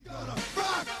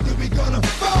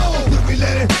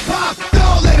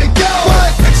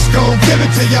give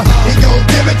it to ya. He gon'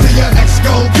 give it to ya. X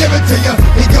gon' give it to ya.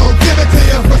 He gon' give it to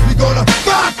ya. First we gonna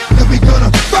rock, then we gonna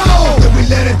roll, then we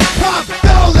let it pop,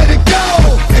 don't let it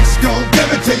go. X gon'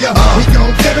 give it to ya. He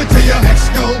gon' give it to ya. X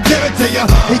gon' give it to ya.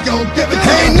 He gon' give it to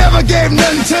ya. He ain't never gave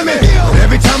nothing to me. But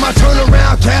every time I turn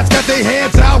around, cats got their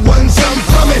hands out, wanting something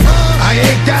from it. I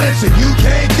ain't got it, so you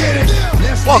can't get it.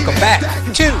 Welcome back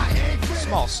to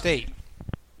Small State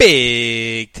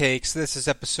Big Takes. This is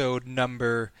episode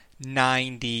number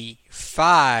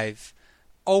 95.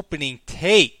 Opening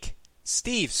take.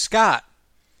 Steve Scott,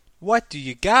 what do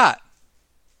you got?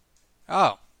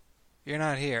 Oh, you're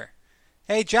not here.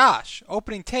 Hey Josh,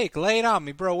 opening take. Lay it on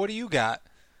me, bro. What do you got?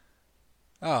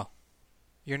 Oh,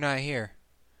 you're not here.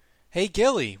 Hey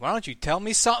Gilly, why don't you tell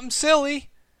me something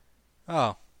silly?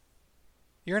 Oh,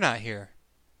 you're not here.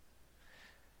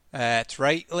 That's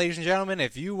right, ladies and gentlemen.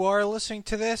 If you are listening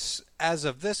to this as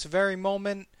of this very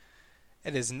moment,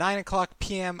 it is 9 o'clock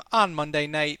p.m. on Monday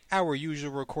night, our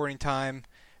usual recording time.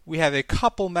 We have a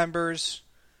couple members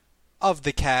of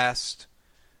the cast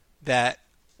that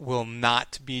will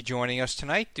not be joining us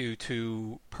tonight due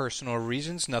to personal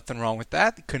reasons. Nothing wrong with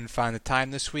that. Couldn't find the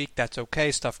time this week. That's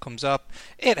okay. Stuff comes up.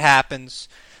 It happens.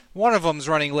 One of them's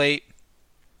running late.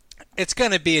 It's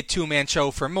going to be a two-man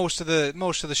show for most of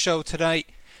the show tonight.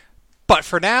 But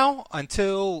for now,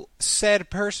 until said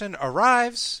person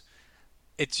arrives,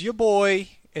 it's your boy.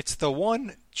 It's the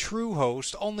one true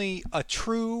host. Only a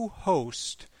true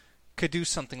host could do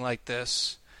something like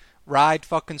this. Ride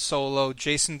fucking solo,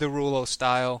 Jason Derulo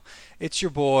style. It's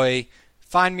your boy.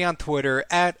 Find me on Twitter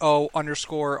at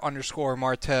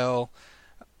 @O__Martel,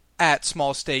 at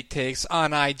Small State Takes,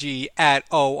 on IG at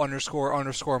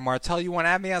 @O__Martel. You want to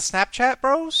add me on Snapchat,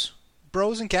 bros?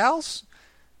 Bros and gals?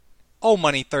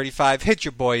 Money35, hit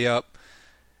your boy up.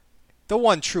 The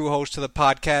one true host of the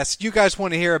podcast. You guys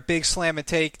want to hear a big slam and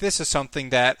take? This is something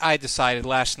that I decided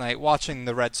last night watching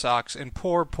the Red Sox and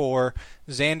poor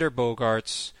Xander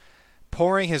Bogaerts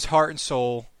pouring his heart and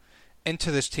soul into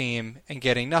this team and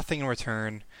getting nothing in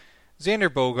return. Xander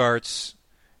Bogaerts,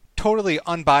 totally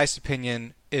unbiased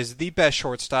opinion, is the best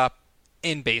shortstop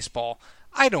in baseball.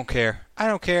 I don't care.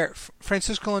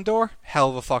 Francisco Lindor, hell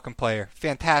of a fucking player.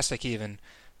 Fantastic even.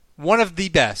 One of the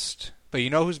best. But you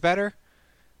know who's better?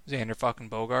 Xander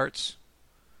fucking Bogaerts.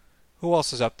 Who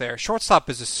else is up there? Shortstop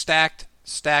is a stacked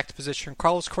position.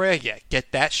 Carlos Correa, yeah,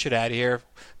 get that shit out of here.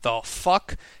 The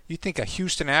fuck? You think a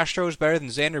Houston Astros is better than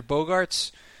Xander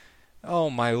Bogaerts?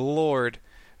 Oh my lord.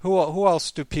 Who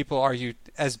else do people argue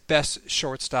as best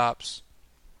shortstops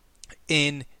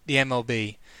in the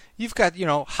MLB? You've got,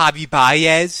 Javi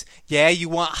Baez. Yeah, you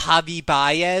want Javi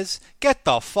Baez? Get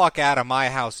the fuck out of my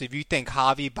house if you think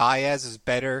Javi Baez is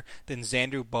better than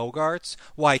Xander Bogaerts.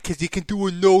 Why? Because he can do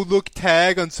a no-look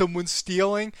tag on someone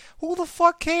stealing? Who the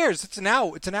fuck cares? It's an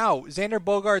out. Xander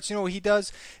Bogaerts, you know what he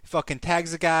does? He fucking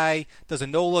tags a guy, does a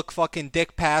no-look fucking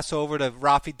dick pass over to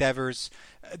Rafi Devers.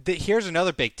 Here's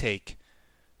another big take.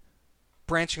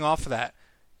 Branching off of that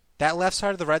left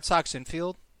side of the Red Sox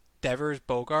infield, Devers,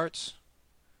 Bogaerts,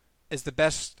 is the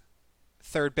best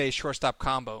third base shortstop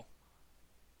combo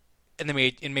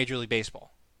in Major League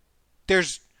Baseball. I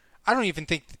don't even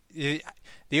think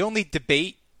the only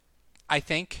debate I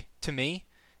think to me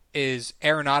is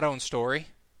Arenado and Story.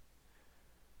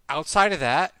 Outside of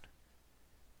that,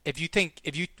 if you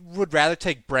would rather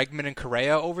take Bregman and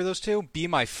Correa over those two, be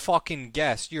my fucking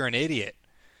guest. You're an idiot.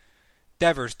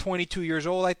 Devers, 22 years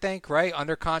old, I think, right?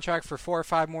 Under contract for 4 or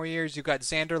 5 more years. You got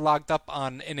Xander locked up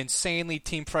on an insanely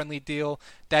team-friendly deal.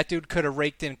 That dude could have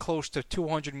raked in close to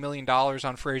 $200 million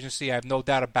on free agency. I have no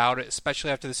doubt about it, especially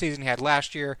after the season he had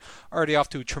last year. Already off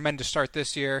to a tremendous start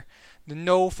this year.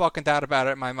 No fucking doubt about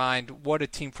it in my mind. What a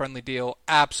team-friendly deal.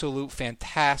 Absolute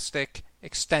fantastic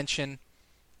extension.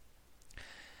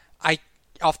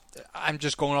 I'm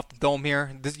just going off the dome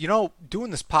here.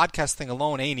 Doing this podcast thing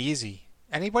alone ain't easy.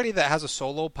 Anybody that has a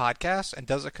solo podcast and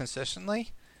does it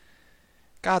consistently,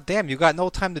 god damn, you got no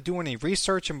time to do any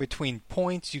research in between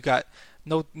points. You got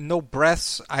no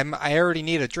breaths. I already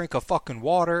need a drink of fucking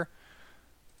water.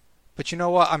 But you know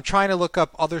what? I'm trying to look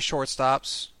up other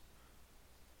shortstops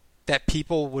that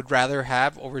people would rather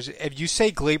have over. If you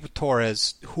say Gleyber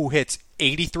Torres, who hits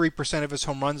 83% of his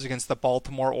home runs against the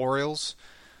Baltimore Orioles,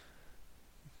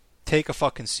 take a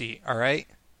fucking seat, all right?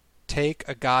 Take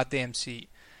a goddamn seat.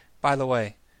 By the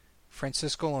way,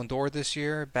 Francisco Lindor this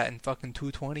year batting fucking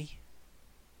 220.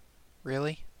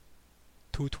 Really?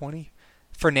 220?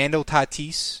 Fernando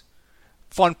Tatis,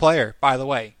 fun player, by the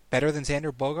way. Better than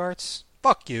Xander Bogaerts?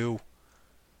 Fuck you.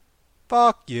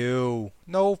 Fuck you.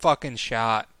 No fucking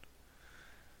shot.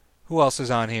 Who else is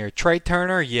on here? Trey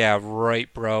Turner? Yeah,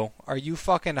 right, bro. Are you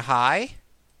fucking high?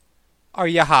 Are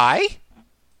you high?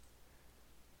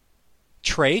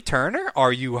 Trey Turner,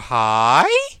 are you high?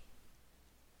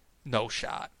 No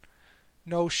shot.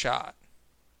 No shot.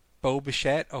 Bo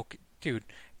Bichette, okay, dude.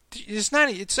 It's not.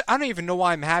 It's. I don't even know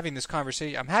why I'm having this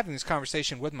conversation. I'm having this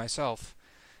conversation with myself.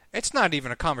 It's not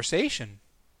even a conversation.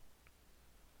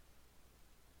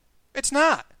 It's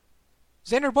not.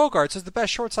 Xander Bogaerts is the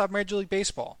best shortstop in Major League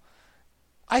Baseball.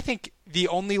 I think the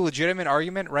only legitimate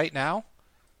argument right now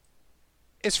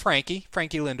is Frankie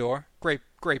Lindor.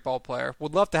 Great ball player.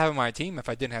 Would love to have him on my team if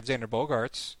I didn't have Xander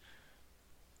Bogaerts.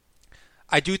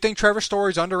 I do think Trevor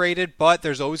Story's underrated, but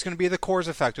there's always going to be the Coors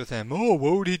effect with him. Oh,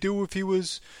 what would he do if he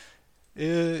was,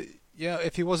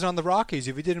 if he wasn't on the Rockies,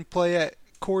 if he didn't play at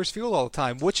Coors Field all the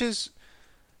time? Which is,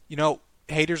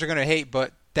 haters are going to hate,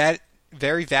 but that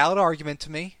very valid argument to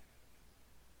me.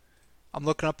 I'm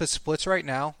looking up his splits right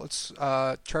now. Let's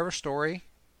Trevor Story,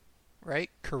 right?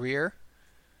 Career,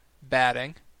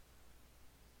 batting,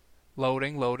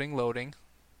 loading.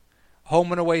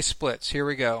 Home and away splits. Here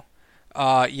we go.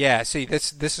 See,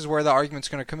 this is where the argument's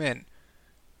going to come in.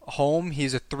 Home,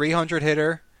 he's a 300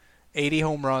 hitter, 80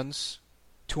 home runs,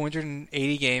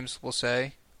 280 games, we'll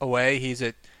say. Away,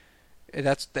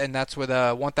 that's with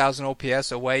a 1,000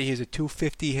 OPS. Away, he's a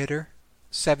 250 hitter,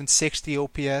 760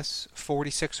 OPS,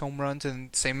 46 home runs in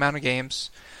the same amount of games.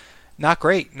 Not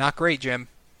great, Jim.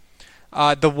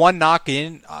 The one knock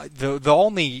the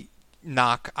only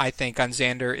knock I think on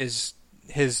Xander is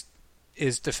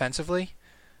defensively.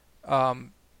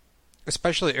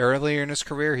 Especially earlier in his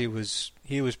career, he was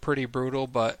pretty brutal.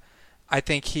 But I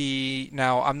think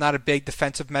I'm not a big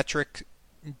defensive metrics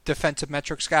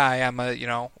guy. I'm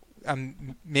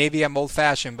old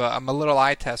fashioned, but I'm a little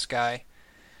eye test guy.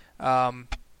 I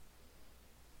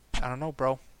don't know,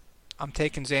 bro. I'm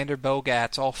taking Xander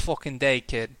Bogaerts all fucking day,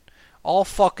 kid. All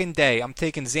fucking day. I'm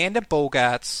taking Xander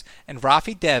Bogaerts and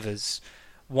Rafi Devers.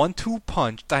 1-2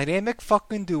 punch, dynamic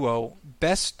fucking duo,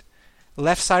 best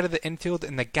left side of the infield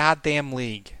in the goddamn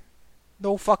league.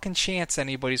 No fucking chance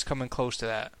anybody's coming close to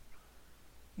that.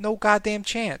 No goddamn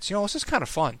chance. This is kind of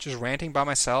fun. Just ranting by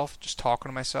myself, just talking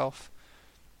to myself.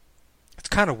 It's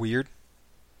kind of weird.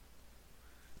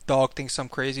 Dog thinks I'm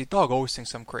crazy. Dog always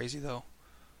thinks I'm crazy, though.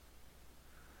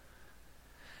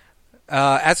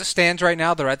 As it stands right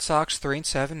now, the Red Sox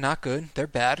 3-7, not good. They're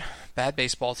bad. Bad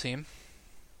baseball team.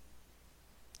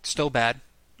 Still bad.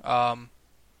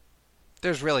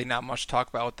 There's really not much to talk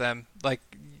about with them. Like,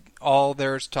 all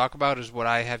there's to talk about is what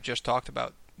I have just talked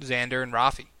about. Xander and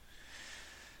Rafi.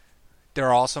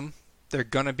 They're awesome. They're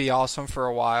going to be awesome for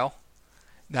a while.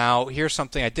 Now, here's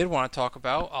something I did want to talk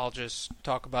about. I'll just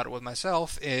talk about it with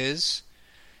myself, is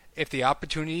if the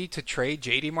opportunity to trade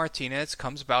JD Martinez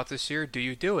comes about this year, do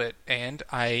you do it? And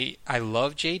I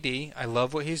love JD. I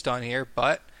love what he's done here,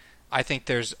 but I think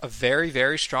there's a very,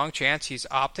 very strong chance he's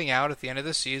opting out at the end of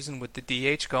the season with the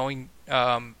DH going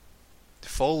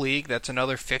full league. That's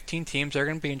another 15 teams that are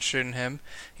going to be interested in him.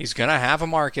 He's going to have a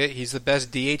market. He's the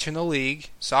best DH in the league.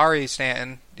 Sorry,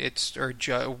 Stanton. Or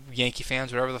Yankee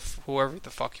fans, whoever the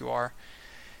fuck you are.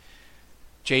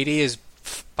 JD is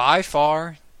by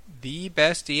far the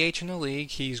best DH in the league.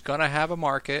 He's going to have a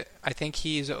market. I think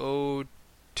he's owed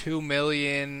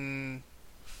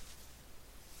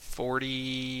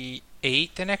 $2,048,000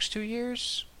 the next 2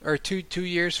 years, or 2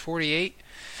 years 48.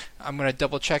 I'm going to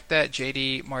double check that.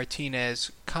 JD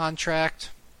Martinez contract.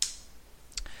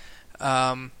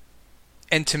 And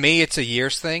to me, it's a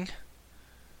years thing.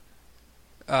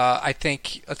 I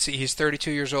think, let's see, he's 32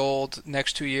 years old.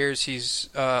 Next 2 years, he's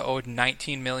owed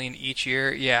 $19 million each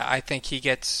year. Yeah, I think he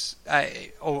gets.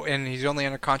 And he's only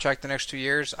under contract the next 2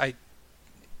 years.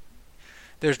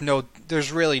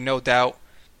 There's really no doubt.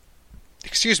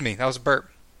 Excuse me, that was a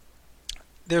burp.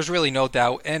 There's really no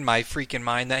doubt in my freaking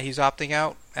mind that he's opting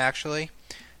out. Actually,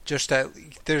 just that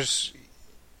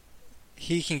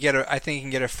he can get I think he can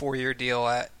get a 4-year deal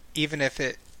at, even if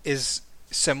it is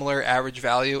similar average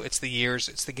value. It's the years,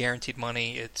 it's the guaranteed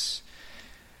money.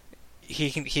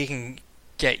 He can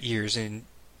get years, and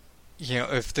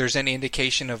if there's any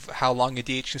indication of how long a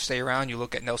DH can stay around, you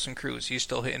look at Nelson Cruz. He's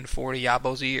still hitting 40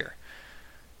 yabos a year.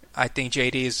 I think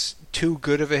JD is too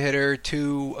good of a hitter,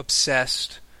 too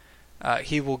obsessed.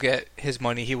 He will get his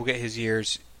money. He will get his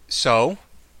years. So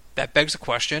that begs the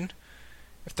question: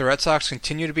 if the Red Sox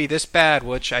continue to be this bad,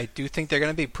 which I do think they're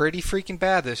going to be pretty freaking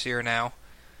bad this year now,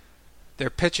 their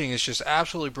pitching is just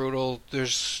absolutely brutal.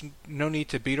 There's no need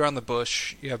to beat around the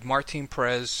bush. You have Martin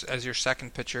Perez as your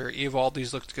second pitcher.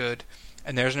 Eovaldi's looked good.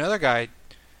 And there's another guy.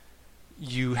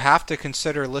 You have to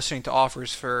consider listening to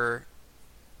offers for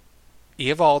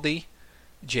Eovaldi,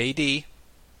 JD,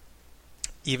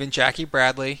 even Jackie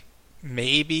Bradley,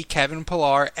 maybe Kevin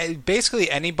Pillar, basically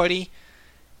anybody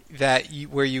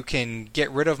where you can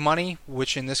get rid of money,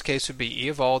 which in this case would be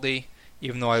Eovaldi,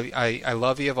 even though I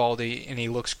love Eovaldi and he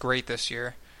looks great this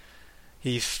year.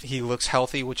 He looks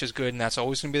healthy, which is good, and that's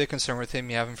always going to be the concern with him.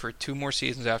 You have him for 2 more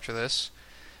seasons after this.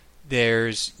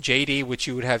 There's JD, which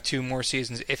you would have 2 more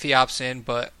seasons if he opts in,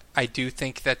 but I do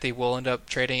think that they will end up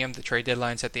trading him. The trade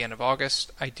deadline's at the end of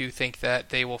August. I do think that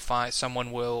they will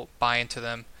someone will buy into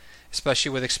them,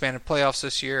 especially with expanded playoffs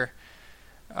this year.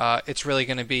 It's really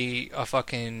going to be a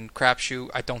fucking crapshoot.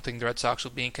 I don't think the Red Sox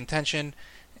will be in contention,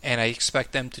 and I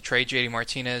expect them to trade JD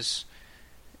Martinez.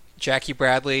 Jackie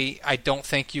Bradley, I don't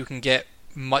think you can get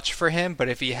much for him, but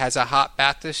if he has a hot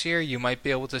bat this year, you might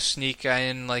be able to sneak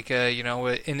in like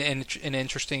an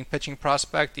interesting pitching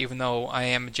prospect. Even though I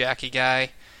am a Jackie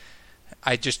guy,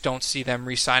 I just don't see them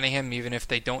re-signing him, even if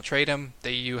they don't trade him.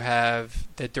 You have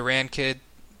the Duran kid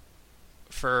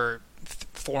for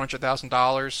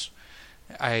 $400,000.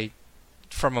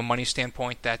 From a money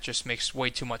standpoint, that just makes way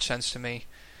too much sense to me.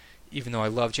 Even though I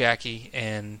love Jackie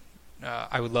and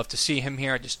I would love to see him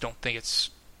here, I just don't think it's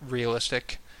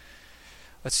realistic.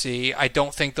 Let's see. I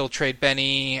don't think they'll trade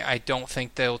Benny. I don't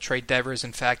think they'll trade Devers.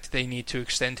 In fact, they need to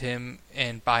extend him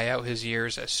and buy out his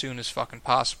years as soon as fucking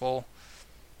possible.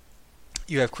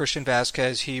 You have Christian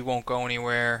Vasquez. He won't go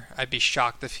anywhere. I'd be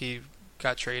shocked if he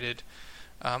got traded.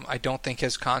 I don't think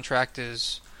his contract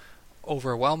is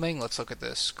overwhelming. Let's look at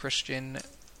this. Christian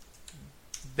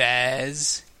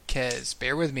Vasquez.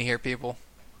 Bear with me here, people.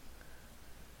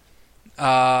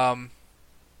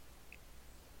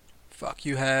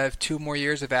 You have 2 more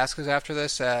years of Vasquez after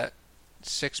this at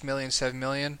 $6 million, $7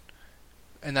 million,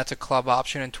 and that's a club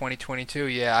option in 2022.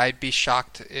 Yeah, I'd be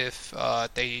shocked if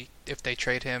they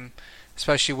trade him,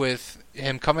 especially with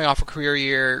him coming off a career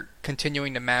year,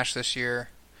 continuing to mash this year.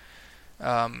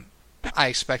 I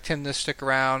expect him to stick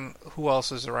around. Who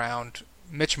else is around?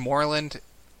 Mitch Moreland.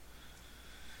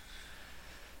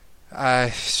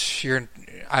 I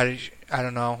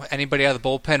don't know. Anybody out of the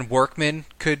bullpen? Workman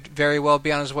could very well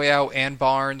be on his way out, and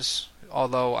Barnes,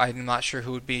 although I'm not sure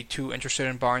who would be too interested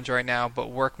in Barnes right now, but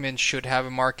Workman should have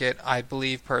a market, I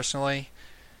believe, personally.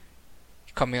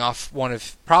 Coming off one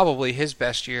of probably his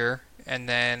best year, and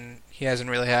then he hasn't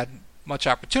really had much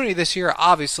opportunity this year,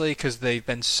 obviously, because they've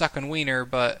been sucking wiener,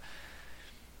 but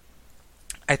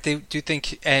I do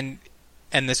think, and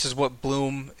this is what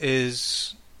Bloom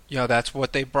is, that's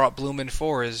what they brought Bloom in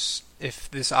for, is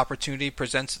if this opportunity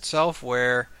presents itself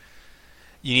where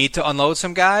you need to unload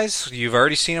some guys. You've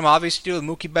already seen him obviously do with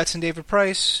Mookie Betts and David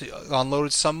Price.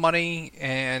 Unloaded some money,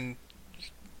 and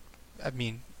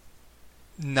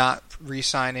not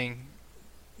re-signing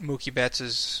Mookie Betts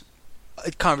is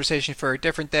a conversation for a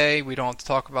different day. We don't have to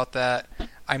talk about that.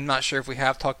 I'm not sure if we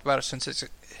have talked about it since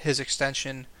his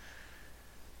extension.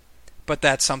 But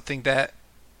that's something that,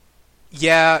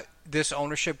 this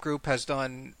ownership group has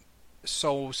done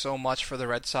so much for the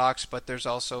Red Sox, but there's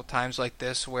also times like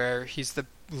this where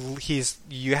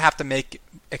you have to make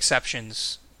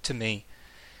exceptions to me.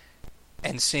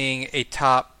 And seeing a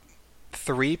top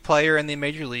 3 player in the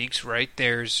major leagues, right?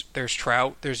 There's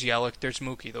Trout, there's Yelich, there's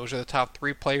Mookie. Those are the top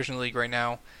 3 players in the league right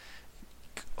now.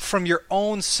 From your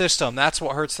own system, that's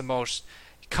what hurts the most.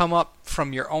 Come up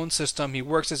from your own system. He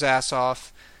works his ass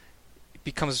off,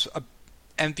 becomes a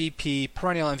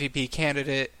perennial MVP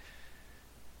candidate,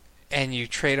 and you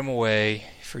trade him away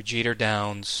for Jeter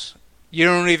Downs. You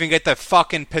don't even get the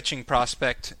fucking pitching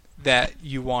prospect that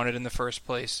you wanted in the first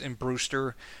place. In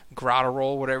Brewster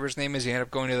Gratterall, whatever his name is, he ended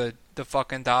up going to the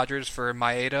fucking Dodgers for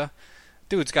Maeda.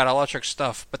 Dude's got electric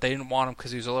stuff, but they didn't want him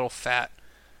because he was a little fat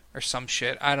or some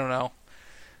shit. I don't know.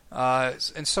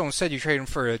 And so instead you trade him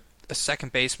for a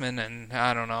second baseman and,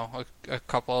 I don't know, a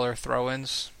couple other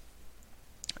throw-ins.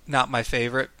 Not my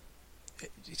favorite,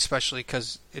 especially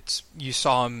because you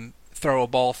saw him throw a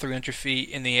ball 300 feet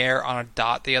in the air on a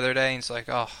dot the other day, and it's like,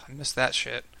 oh, I missed that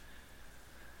shit.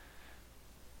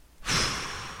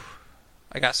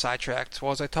 I got sidetracked. What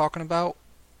was I talking about?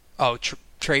 Oh,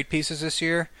 trade pieces this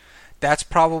year. That's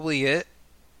probably it.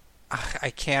 I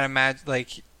can't imagine,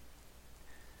 it's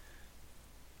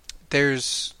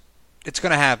going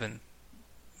to happen.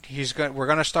 We're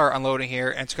going to start unloading here,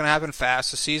 and it's going to happen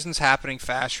fast. The season's happening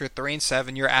fast. You're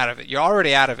 3-7. You're out of it. You're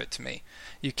already out of it to me.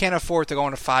 You can't afford to go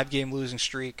on a 5-game losing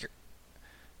streak.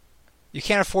 You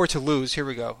can't afford to lose. Here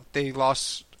we go. They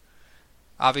lost,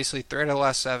 obviously, 3 out of the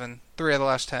last 7, 3 out of the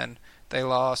last 10. They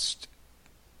lost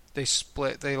 2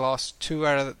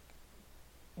 out of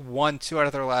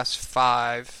their last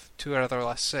 5, 2 out of their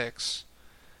last 6.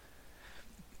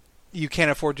 You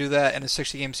can't afford to do that in a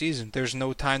 60-game season. There's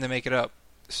no time to make it up.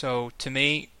 So, to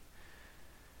me,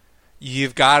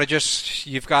 you've got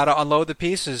to unload the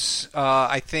pieces.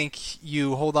 I think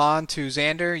you hold on to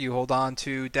Xander, you hold on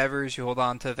to Devers, you hold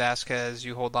on to Vasquez,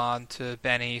 you hold on to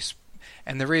Benny.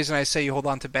 And the reason I say you hold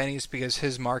on to Benny is because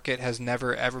his market has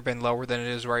never ever been lower than it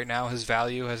is right now. His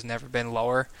value has never been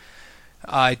lower.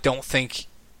 I don't think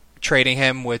trading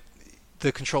him with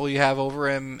the control you have over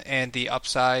him and the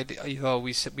upside,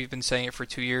 we've been saying it for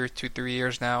 3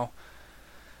 years now.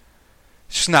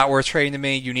 It's just not worth trading to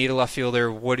me. You need a left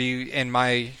fielder. What do you? And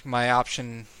my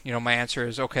option, my answer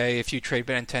is okay. If you trade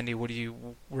Benintendi, what do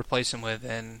you replace him with?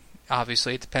 And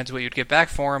obviously, it depends what you'd get back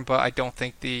for him. But I don't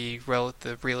think the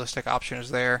realistic option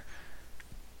is there.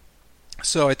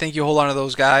 So I think you hold on to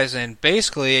those guys, and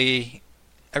basically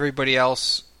everybody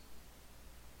else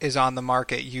is on the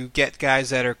market. You get guys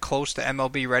that are close to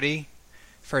MLB ready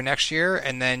for next year,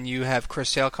 and then you have Chris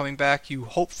Sale coming back. You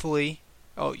hopefully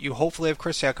have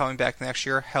Chris Sale coming back next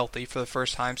year healthy for the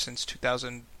first time since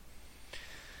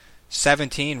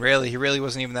 2017. Really, he really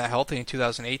wasn't even that healthy in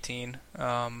 2018.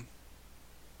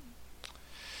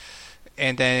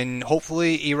 And then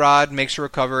hopefully Erod makes a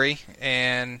recovery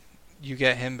and you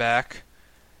get him back.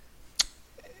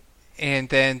 And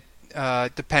then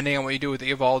depending on what you do with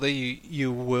Eovaldi,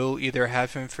 you will either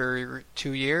have him for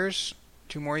 2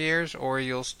 more years, or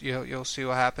you'll see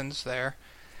what happens there.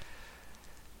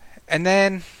 And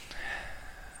then,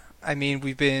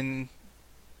 we've been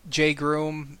Jay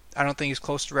Groom. I don't think he's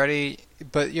close to ready,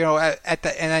 but at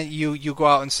the end you go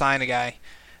out and sign a guy.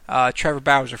 Trevor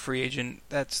Bauer's a free agent.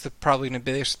 That's probably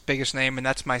the biggest name, and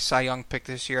that's my Cy Young pick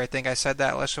this year. I think I said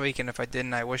that last week, and if I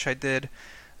didn't, I wish I did.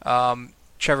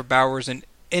 Trevor Bauer's an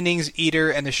innings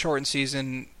eater, and the shortened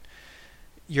season,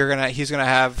 he's gonna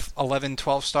have 11,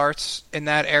 12 starts in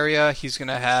that area. He's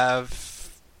gonna have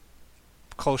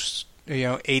close.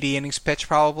 80 innings pitched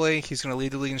probably. He's going to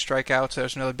lead the league in strikeouts.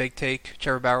 There's another big take.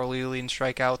 Trevor Bauer will lead the league in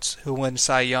strikeouts. Who wins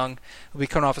Cy Young? He'll be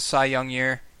coming off a Cy Young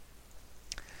year.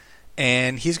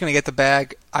 And he's going to get the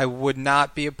bag. I would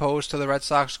not be opposed to the Red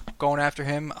Sox going after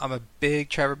him. I'm a big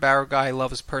Trevor Bauer guy. I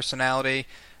love his personality.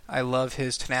 I love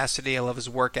his tenacity. I love his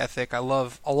work ethic. I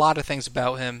love a lot of things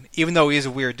about him, even though he is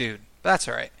a weird dude. But that's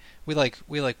all right. We like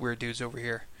weird dudes over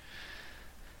here.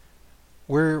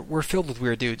 We're filled with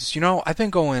weird dudes. I've been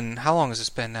going. How long has this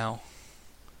been now?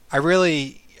 I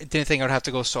really didn't think I would have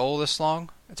to go solo this long.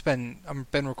 I've been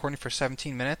recording for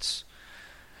 17 minutes.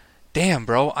 Damn,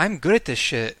 bro, I'm good at this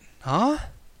shit, huh?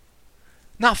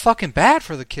 Not fucking bad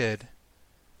for the kid.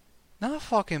 Not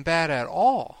fucking bad at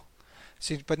all.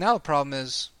 See, but now the problem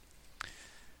is,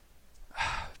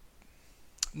 I'm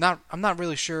not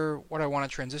really sure what I want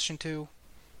to transition to.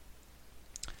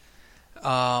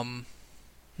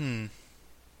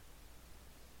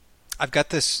 I've got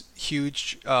this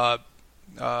huge tower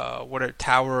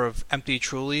of empty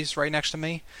Trulies right next to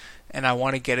me, and I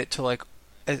want to get it to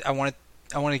I want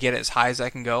to get it as high as I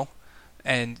can go,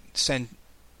 and send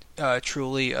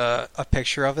Truly a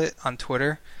picture of it on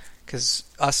Twitter, because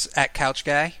us at Couch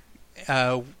Guy,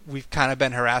 we've kind of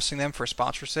been harassing them for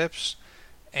sponsorships,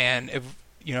 and if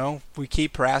we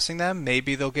keep harassing them,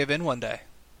 maybe they'll give in one day.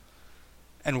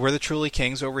 And we're the Truly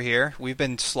Kings over here. We've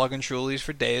been slugging Trulies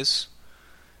for days.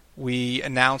 We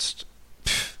announced a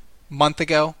month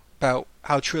ago about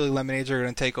how Truly Lemonades are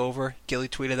going to take over. Gilly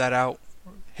tweeted that out.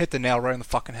 Hit the nail right on the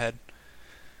fucking head.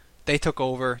 They took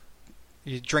over.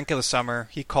 Drink of the summer.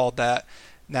 He called that.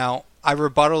 Now, I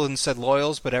rebutted and said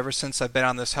Loyals, but ever since I've been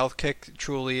on this health kick,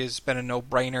 Truly has been a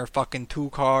no-brainer. Fucking 2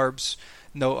 carbs,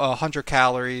 100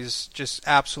 calories, just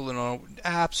absolute,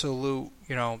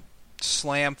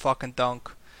 slam fucking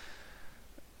dunk.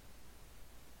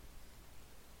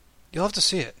 You'll have to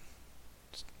see it.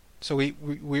 So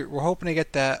we're hoping to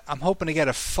get that. I'm hoping to get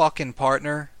a fucking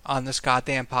partner on this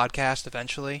goddamn podcast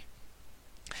eventually.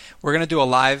 We're going to do a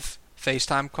live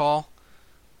FaceTime call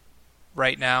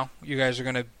right now. You guys are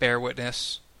going to bear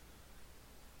witness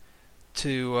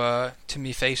to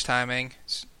me FaceTiming.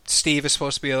 Steve is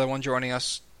supposed to be the other one joining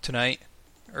us tonight,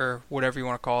 or whatever you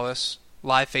want to call this.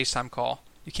 Live FaceTime call.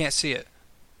 You can't see it,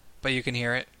 but you can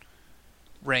hear it.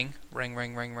 Ring, ring,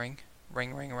 ring, ring, ring.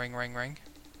 Ring, ring, ring, ring, ring.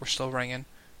 We're still ringing.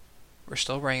 We're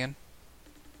still ringing.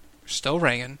 We're still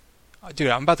ringing. Oh, dude,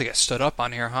 I'm about to get stood up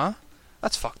on here, huh?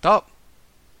 That's fucked up.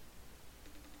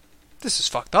 This is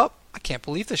fucked up. I can't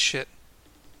believe this shit.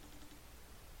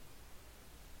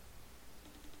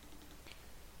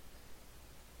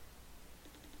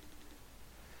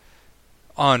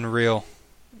 Unreal.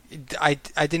 I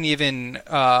didn't even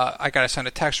I gotta send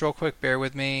a text real quick, bear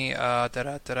with me. I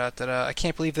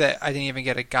can't believe that I didn't even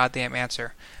get a goddamn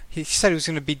answer. He said it was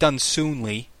gonna be done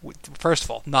soonly. First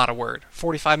of all, not a word.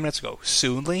 45 minutes ago.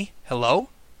 Soonly? Hello?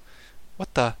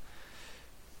 What the?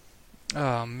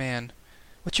 Oh man,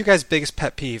 what's your guys' biggest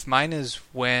pet peeve? Mine is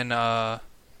when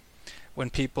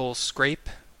people scrape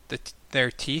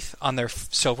their teeth on their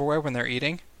silverware when they're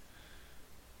eating.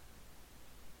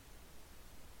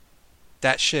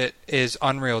 That shit is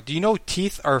unreal. Do you know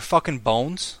teeth are fucking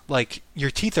bones? Like, your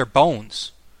teeth are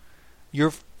bones.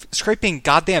 You're scraping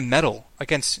goddamn metal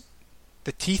against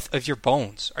the teeth of your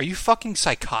bones. Are you fucking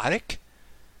psychotic?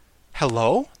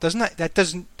 Hello? That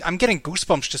doesn't... I'm getting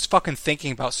goosebumps just fucking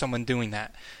thinking about someone doing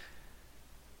that.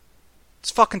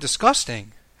 It's fucking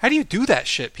disgusting. How do you do that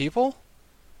shit, people?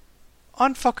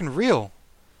 Unfucking real.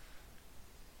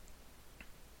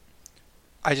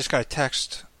 I just got a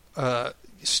text.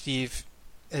 Steve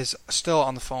is still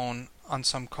on the phone on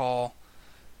some call.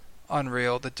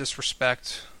 Unreal. The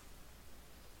disrespect.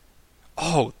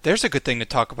 Oh, there's a good thing to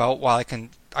talk about while I can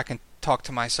talk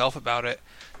to myself about it.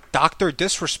 Dr.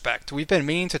 Disrespect. We've been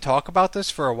meaning to talk about this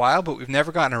for a while, but we've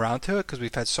never gotten around to it because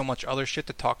we've had so much other shit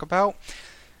to talk about.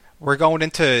 We're going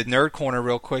into Nerd Corner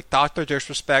real quick. Dr.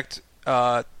 Disrespect,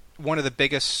 one of the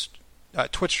biggest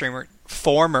Twitch streamer,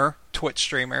 former Twitch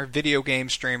streamer, video game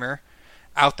streamer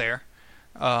out there,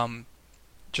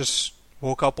 just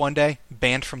woke up one day,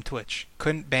 banned from Twitch.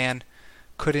 He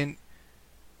didn't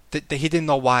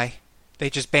know why. They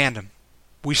just banned him.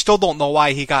 We still don't know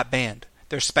why he got banned.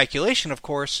 There's speculation, of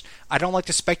course. I don't like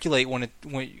to speculate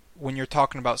when you're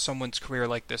talking about someone's career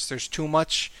like this. There's too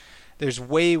much. There's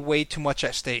way too much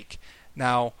at stake.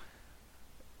 Now,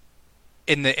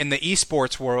 in the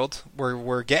esports world,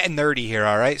 we're getting nerdy here,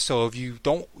 all right? So if you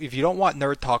don't want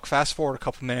nerd talk, fast forward a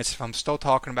couple minutes. If I'm still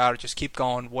talking about it, just keep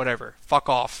going. Whatever. Fuck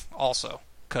off. Also,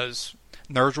 because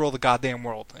nerds rule the goddamn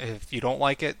world. If you don't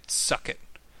like it, suck it.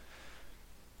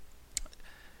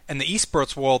 In the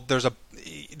esports world,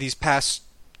 these past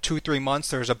 2-3 months,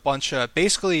 there's a bunch of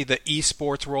basically the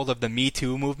esports world of the Me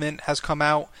Too movement has come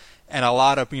out. And a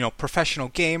lot of professional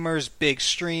gamers, big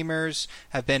streamers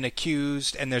have been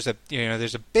accused, and there's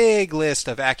a big list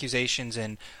of accusations,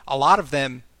 and a lot of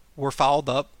them were followed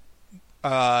up,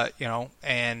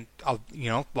 and a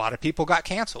lot of people got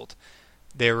canceled.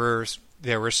 There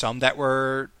were some that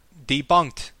were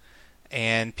debunked,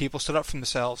 and people stood up for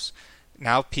themselves.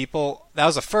 Now that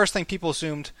was the first thing people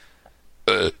assumed.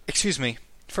 Excuse me.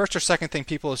 First or second thing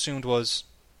people assumed was,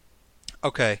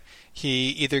 okay, he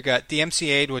either got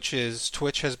DMCA'd, which is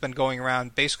Twitch has been going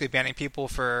around basically banning people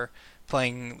for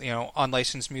playing,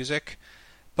 unlicensed music,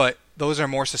 but those are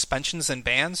more suspensions than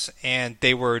bans, and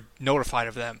they were notified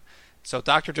of them. So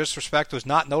Dr. Disrespect was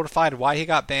not notified why he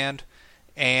got banned,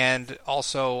 and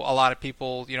also a lot of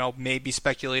people, maybe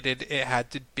speculated it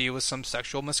had to be with some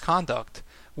sexual misconduct.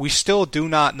 We still do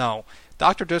not know.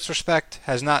 Dr. Disrespect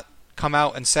has not come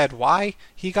out and said why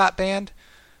he got banned.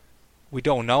 We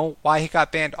don't know why he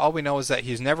got banned. All we know is that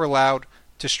he's never allowed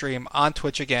to stream on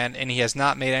Twitch again, and he has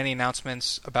not made any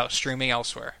announcements about streaming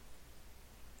elsewhere.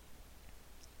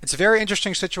 It's a very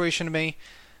interesting situation to me.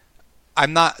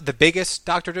 I'm not the biggest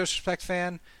Dr. Disrespect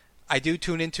fan. I do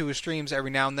tune into his streams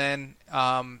every now and then.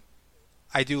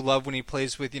 I do love when he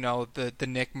plays with, the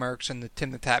Nick Mercs and the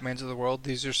Tim the Tatmans of the world.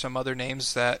 These are some other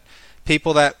names that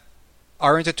people that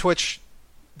are into Twitch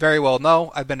very well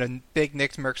know. I've been a big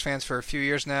Nick Mercs fan for a few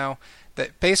years now.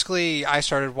 That basically I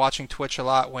started watching Twitch a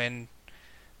lot when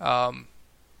PUBG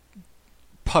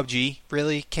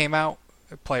really came out,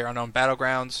 PlayerUnknown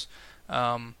Battlegrounds,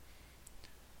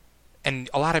 and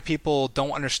a lot of people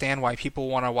don't understand why people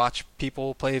want to watch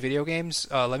people play video games.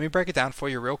 Let me break it down for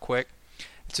you real quick.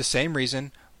 It's the same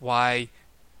reason why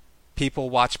people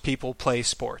watch people play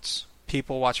sports.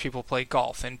 People watch people play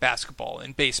golf and basketball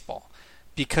and baseball.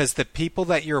 Because the people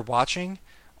that you're watching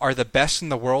are the best in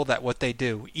the world at what they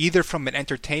do, either from an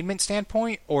entertainment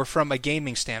standpoint or from a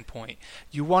gaming standpoint.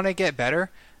 You want to get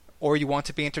better or you want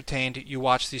to be entertained, you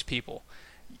watch these people.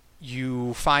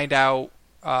 You find out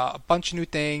a bunch of new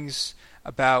things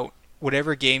about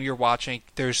whatever game you're watching.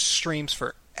 There's streams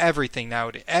for everything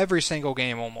nowadays, every single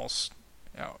game almost.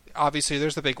 Obviously,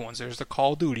 there's the big ones. There's the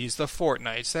Call of Duties, the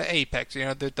Fortnites, the Apex,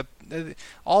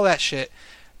 all that shit.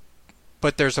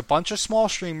 But there's a bunch of small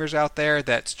streamers out there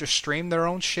that just stream their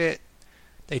own shit.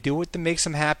 They do what makes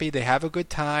them happy. They have a good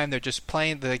time. They're just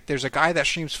playing. There's a guy that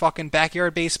streams fucking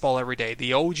backyard baseball every day,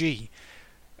 the OG.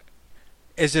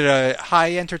 Is it a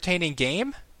high entertaining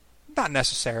game? Not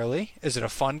necessarily. Is it a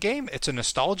fun game? It's a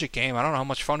nostalgic game. I don't know how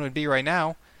much fun it would be right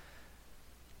now.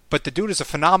 But the dude is a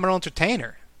phenomenal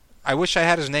entertainer. I wish I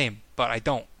had his name, but I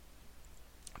don't.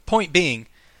 Point being,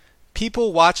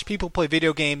 people watch people play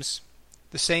video games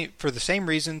for the same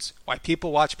reasons why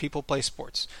people watch people play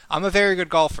sports. I'm a very good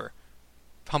golfer.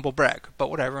 Humble brag, but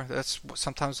whatever.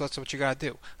 Sometimes that's what you gotta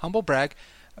do. Humble brag.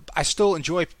 I still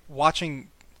enjoy watching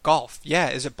Golf. Yeah,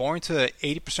 is it boring to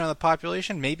 80% of the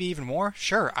population? Maybe even more?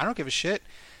 Sure, I don't give a shit.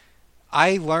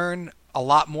 I learn a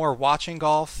lot more watching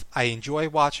golf. I enjoy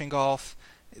watching golf.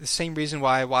 The same reason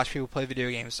why I watch people play video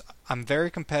games. I'm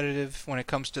very competitive when it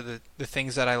comes to the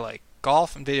things that I like.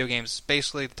 Golf and video games,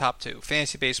 basically the top two.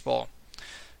 Fantasy baseball,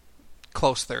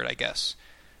 close third, I guess.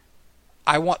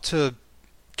 I want to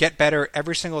get better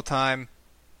every single time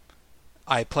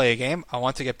I play a game. I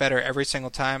want to get better every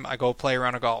single time I go play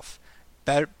around a golf.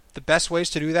 The best ways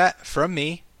to do that, from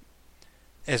me,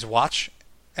 is watch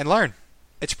and learn.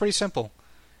 It's pretty simple.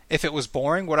 If it was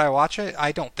boring, would I watch it?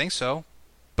 I don't think so.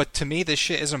 But to me, this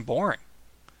shit isn't boring.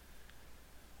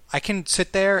 I can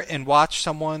sit there and watch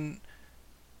someone...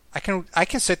 I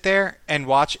can sit there and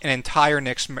watch an entire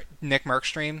Nick Merck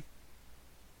stream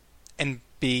and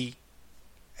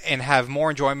have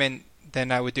more enjoyment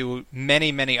than I would do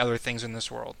many, many other things in this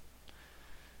world.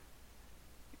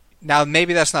 Now,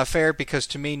 maybe that's not fair, because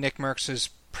to me, Nick Merckx is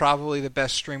probably the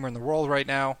best streamer in the world right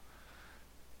now.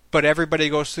 But everybody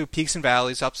goes through peaks and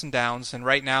valleys, ups and downs, and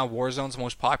right now, Warzone's the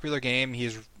most popular game.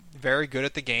 He's very good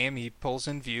at the game. He pulls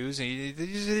in views. It's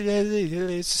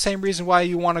the same reason why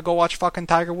you want to go watch fucking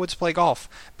Tiger Woods play golf,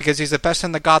 because he's the best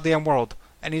in the goddamn world,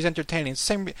 and he's entertaining. It's the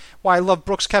same why I love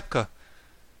Brooks Koepka.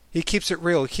 He keeps it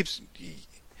real.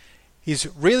 He's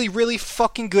really, really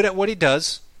fucking good at what he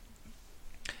does,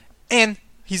 and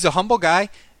he's a humble guy,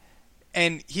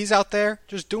 and he's out there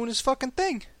just doing his fucking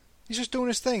thing. He's just doing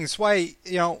his thing. That's why,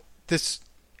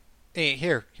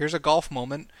 here's a golf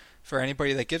moment for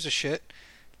anybody that gives a shit.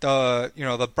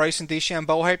 The Bryson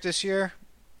DeChambeau hype this year,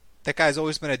 that guy's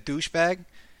always been a douchebag.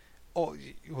 Oh,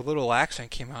 a little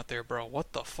accent came out there, bro.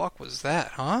 What the fuck was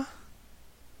that, huh?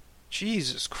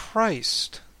 Jesus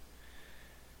Christ.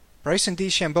 Bryson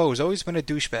DeChambeau has always been a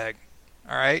douchebag.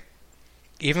 Alright?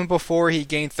 Even before he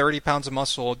gained 30 pounds of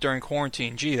muscle during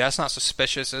quarantine. Gee, that's not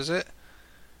suspicious, is it?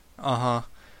 Uh-huh.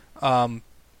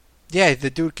 Yeah,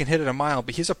 the dude can hit it a mile,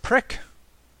 but he's a prick.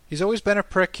 He's always been a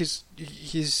prick. He's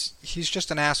just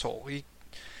an asshole.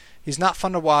 He's not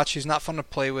fun to watch. He's not fun to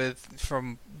play with,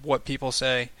 from what people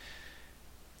say.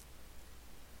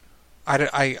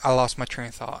 I lost my train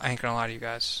of thought. I ain't gonna lie to you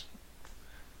guys.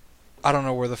 I don't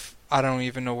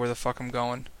even know where the fuck I'm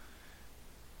going.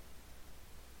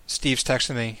 Steve's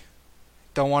texting me.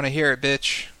 Don't want to hear it,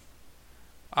 bitch.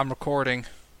 I'm recording.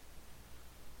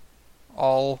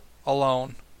 All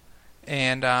alone.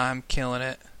 And I'm killing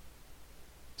it.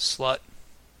 Slut.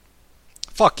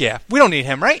 Fuck yeah. We don't need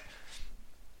him, right?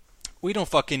 We don't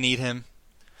fucking need him.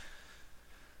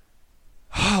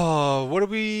 Oh, where do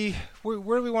we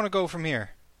want to go from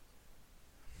here?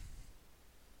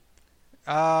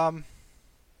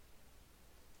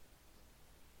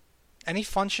 Any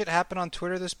fun shit happen on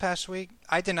Twitter this past week?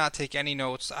 I did not take any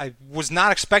notes. I was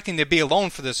not expecting to be alone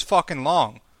for this fucking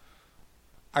long.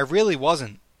 I really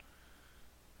wasn't.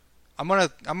 I'm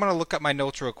gonna look at my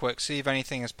notes real quick, see if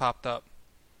anything has popped up.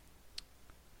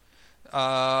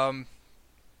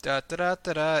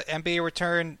 NBA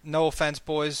return. No offense,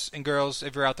 boys and girls,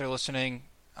 if you're out there listening.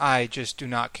 I just do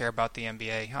not care about the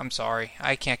NBA. I'm sorry.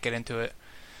 I can't get into it.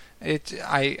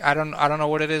 I don't know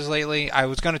what it is lately. I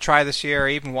was gonna try this year.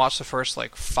 I even watched the first 5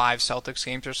 Celtics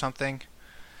games or something.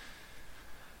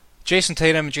 Jason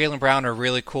Tatum and Jaylen Brown are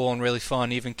really cool and really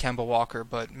fun, even Kemba Walker,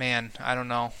 but man, I don't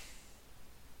know.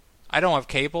 I don't have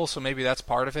cable, so maybe that's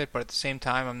part of it, but at the same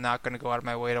time, I'm not going to go out of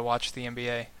my way to watch the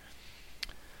NBA.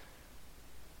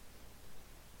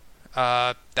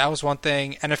 That was one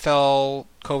thing. NFL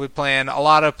COVID plan. A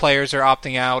lot of players are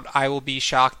opting out. I will be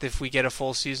shocked if we get a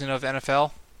full season of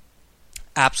NFL.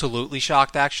 Absolutely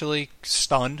shocked, actually.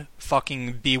 Stunned.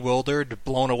 Fucking bewildered.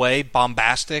 Blown away.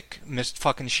 Bombastic.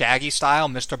 Fucking Shaggy style.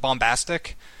 Mr.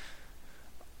 Bombastic.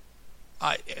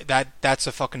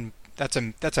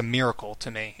 That's a miracle to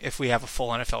me if we have a full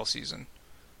NFL season.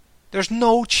 There's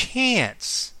no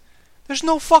chance. There's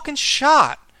no fucking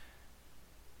shot.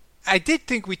 I did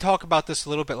think we talked about this a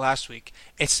little bit last week.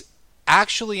 It's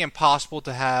actually impossible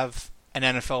to have an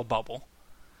NFL bubble.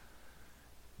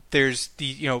 There's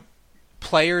the,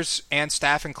 players and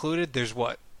staff included, there's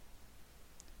what?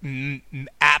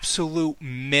 Absolute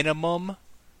minimum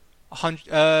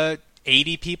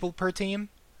 80 people per team.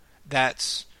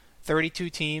 That's 32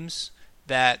 teams.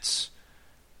 That's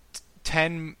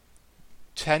 10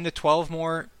 to 12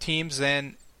 more teams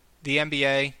than the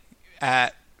NBA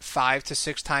at 5 to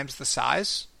 6 times the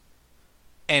size.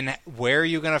 And where are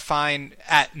you going to find,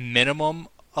 at minimum,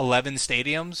 11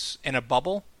 stadiums in a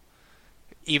bubble?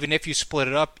 Even if you split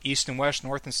it up, east and west,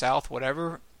 north and south,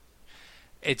 whatever.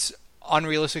 It's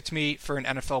unrealistic to me for an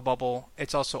NFL bubble.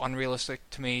 It's also unrealistic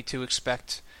to me to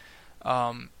expect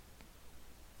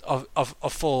a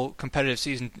full competitive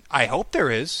season. I hope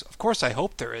there is. Of course, I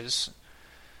hope there is.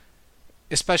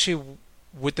 Especially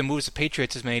with the moves the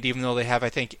Patriots has made, even though they have, I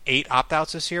think, 8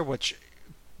 opt-outs this year, which,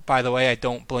 by the way, I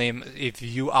don't blame. If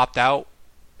you opt out,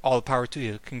 all the power to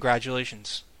you.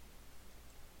 Congratulations.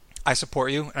 I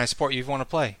support you, and I support you if you want to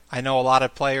play. I know a lot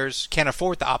of players can't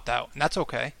afford to opt out, and that's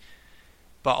okay.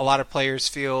 But a lot of players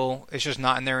feel it's just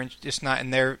not in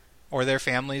their or their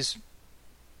family's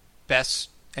best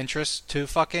interest to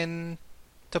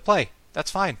play. That's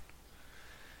fine.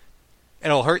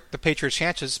 It'll hurt the Patriots'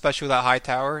 chances, especially without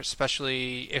Hightower,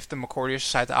 especially if the McCourties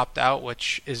decide to opt out,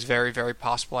 which is very, very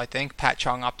possible, I think. Pat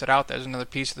Chung opted out. There's another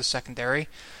piece of the secondary.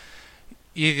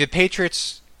 The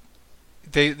Patriots,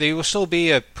 they will still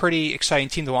be a pretty exciting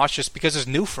team to watch just because it's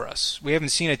new for us. We haven't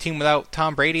seen a team without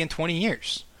Tom Brady in 20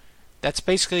 years. That's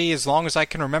basically as long as I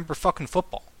can remember fucking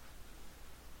football.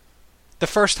 The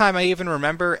first time I even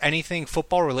remember anything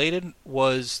football related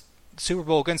was the Super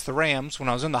Bowl against the Rams when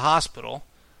I was in the hospital.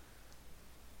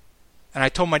 And I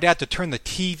told my dad to turn the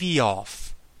TV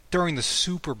off during the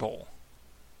Super Bowl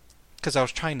because I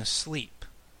was trying to sleep.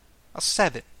 I was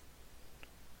 7.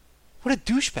 What a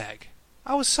douchebag.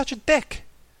 I was such a dick.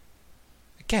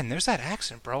 Again, there's that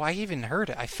accent, bro. I even heard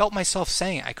it. I felt myself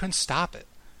saying it. I couldn't stop it.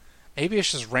 Maybe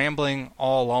it's just rambling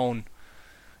all alone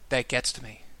that gets to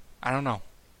me. I don't know.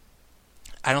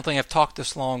 I don't think I've talked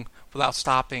this long without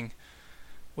stopping,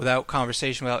 without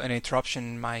conversation, without any interruption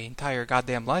in my entire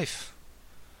goddamn life.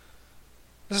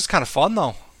 This is kind of fun,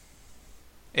 though.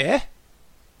 Yeah?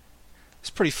 It's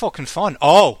pretty fucking fun.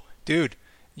 Oh, dude,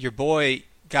 your boy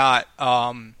got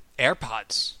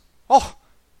AirPods. Oh!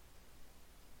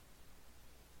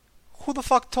 Who the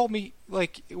fuck told me,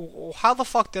 like, how the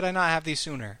fuck did I not have these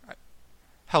sooner?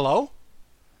 Hello?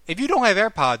 If you don't have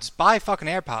AirPods, buy fucking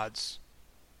AirPods.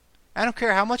 I don't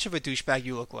care how much of a douchebag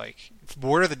you look like.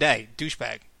 Word of the day,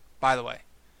 douchebag, by the way.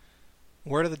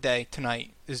 Word of the day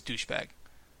tonight is douchebag.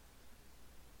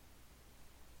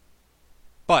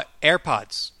 But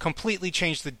AirPods completely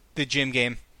changed the gym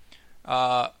game.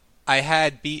 I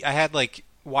had like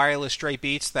wireless stray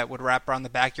Beats that would wrap around the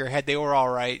back of your head. They were all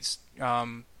right.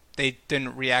 They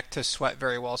didn't react to sweat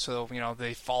very well, so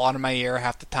they fall out of my ear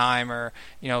half the time, or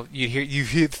you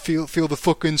feel the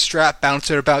fucking strap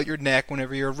bouncing about your neck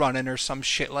whenever you're running or some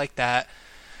shit like that.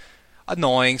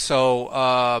 Annoying. So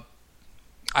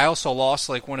I also lost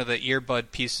like one of the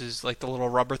earbud pieces, like the little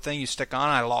rubber thing you stick on.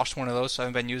 I lost one of those, so I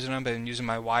haven't been using them. I've been using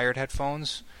my wired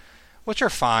headphones, which are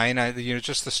fine.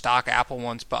 Just the stock Apple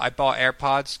ones. But I bought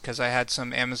AirPods because I had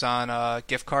some Amazon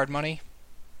gift card money.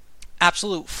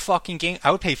 Absolute fucking game. I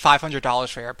would pay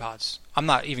 $500 for AirPods. I'm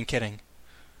not even kidding.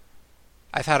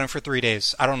 I've had them for 3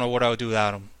 days. I don't know what I would do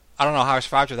without them. I don't know how I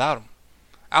survived without them.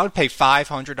 I would pay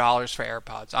 $500 for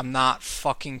AirPods. I'm not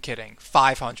fucking kidding.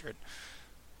 $500.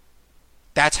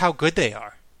 That's how good they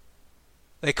are.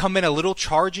 They come in a little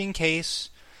charging case.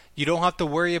 You don't have to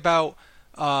worry about,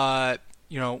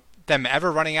 them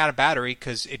ever running out of battery,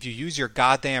 because if you use your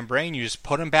goddamn brain, you just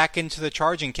put them back into the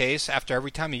charging case after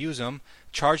every time you use them,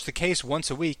 charge the case once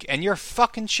a week, and you're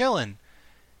fucking chilling.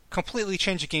 Completely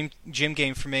changed the gym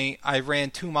game for me. I ran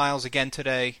 2 miles again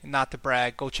today, not to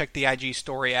brag. Go check the IG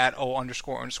story at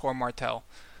 @O__Martel.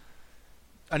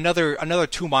 Another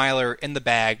 2 miler in the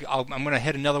bag. I'm going to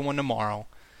hit another one tomorrow.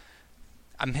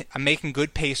 I'm making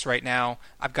good pace right now.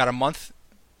 I've got a month,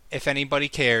 if anybody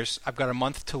cares, I've got a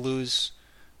month to lose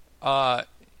 9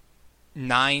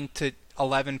 to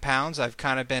 11 pounds. I've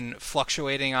kind of been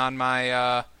fluctuating on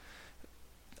my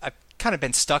I've kind of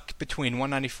been stuck between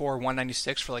 194 and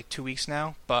 196 for like 2 weeks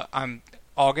now, but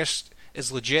August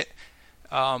is legit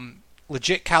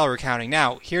calorie counting.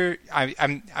 Now, here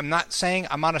I'm not saying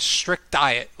I'm on a strict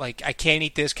diet, like I can't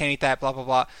eat this, can't eat that, blah blah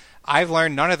blah. I've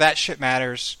learned none of that shit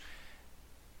matters.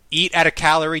 Eat at a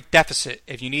calorie deficit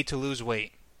if you need to lose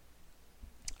weight.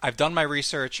 I've done my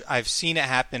research. I've seen it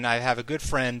happen. I have a good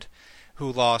friend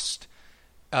who lost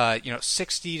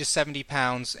 60 to 70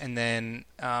 pounds, and then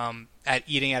at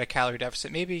eating at a calorie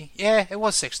deficit, it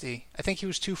was 60. I think he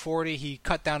was 240. He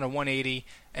cut down to 180,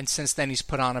 and since then he's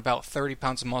put on about 30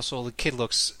 pounds of muscle. The kid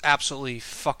looks absolutely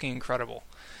fucking incredible,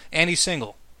 and he's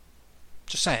single.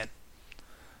 Just saying.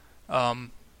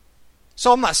 So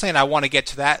I'm not saying I want to get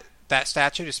to that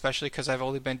statute, especially because I've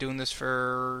only been doing this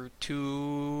for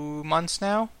 2 months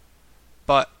now.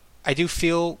 But I do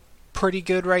feel pretty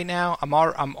good right now.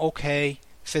 I'm okay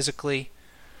physically.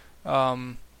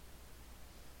 My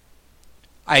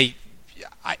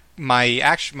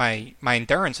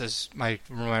endurance is I've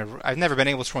never been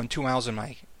able to run 2 miles in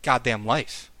my goddamn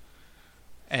life.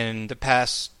 And the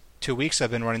past 2 weeks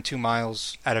I've been running 2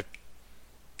 miles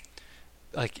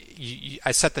like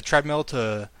I set the treadmill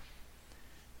to.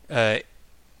 I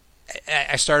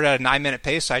started at a 9-minute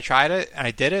pace. So I tried it and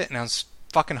I did it, and I was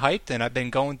fucking hyped. And I've been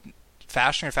going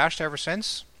faster and faster ever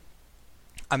since.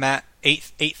 I'm at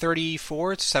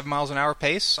 8:34. It's 7 miles an hour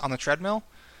pace on the treadmill.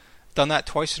 Done that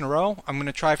twice in a row. I'm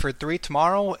gonna try for 3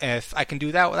 tomorrow. If I can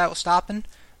do that without stopping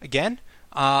again,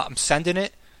 I'm sending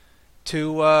it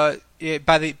to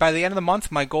by the end of the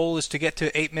month. My goal is to get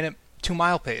to 8-minute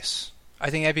 2-mile pace. I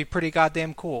think that'd be pretty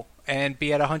goddamn cool, and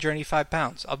be at 185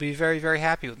 pounds. I'll be very, very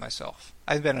happy with myself.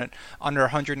 I've been under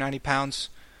 190 pounds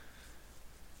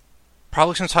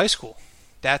probably since high school.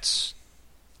 That's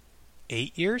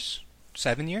 8 years,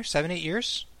 7 years, 7, 8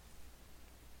 years.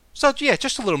 So yeah,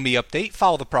 just a little me update.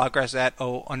 Follow the progress at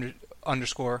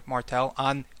 _Martel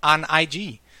on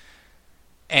IG.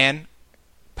 And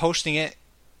posting it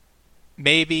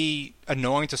may be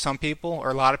annoying to some people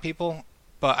or a lot of people,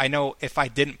 but I know if I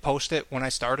didn't post it when I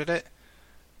started it,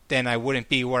 then I wouldn't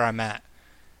be where I'm at.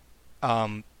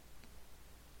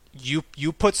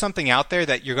 You put something out there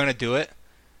that you're going to do it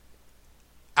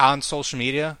on social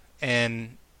media,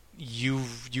 and you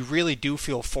really do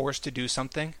feel forced to do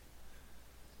something.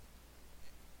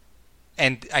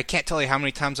 And I can't tell you how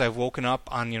many times I've woken up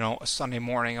on, a Sunday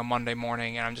morning, a Monday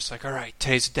morning, and I'm just like, all right,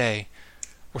 today's the day.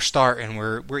 We're starting.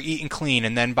 We're eating clean.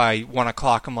 And then by 1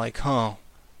 o'clock, I'm like, I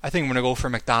think I'm going to go for a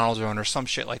McDonald's run or some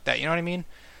shit like that. You know what I mean?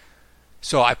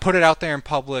 So I put it out there in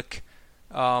public.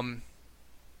 And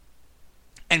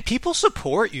people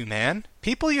support you, man.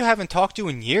 People you haven't talked to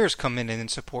in years come in and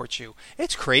support you.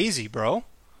 It's crazy, bro.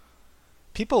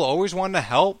 People always want to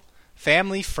help.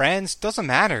 Family, friends, doesn't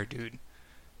matter, dude.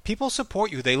 People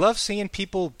support you. They love seeing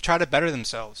people try to better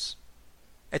themselves.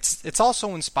 It's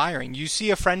also inspiring. You see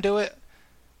a friend do it.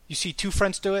 You see 2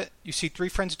 friends do it. You see 3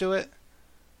 friends do it.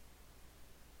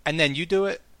 And then you do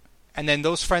it. And then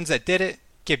those friends that did it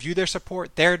give you their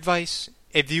support, their advice,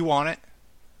 if you want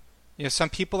it. Some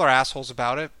people are assholes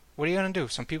about it. What are you going to do?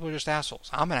 Some people are just assholes.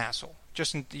 I'm an asshole.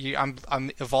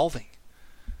 I'm evolving.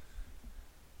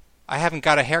 I haven't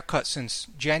got a haircut since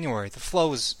January. The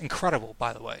flow is incredible,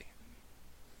 by the way.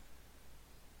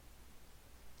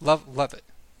 Love it.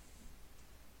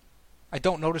 I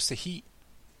don't notice the heat.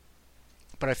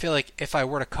 But I feel like if I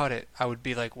were to cut it, I would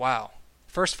be like, wow.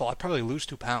 First of all, I'd probably lose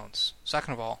 2 pounds.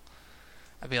 Second of all,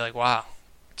 I'd be like, wow,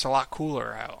 it's a lot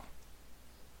cooler out.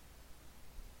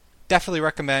 Definitely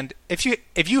recommend, if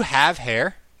you have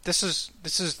hair, this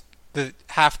is the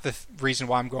half the reason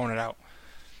why I'm growing it out.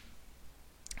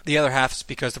 The other half is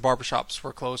because the barbershops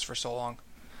were closed for so long.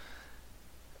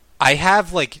 I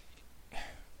have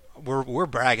we're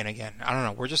bragging again. I don't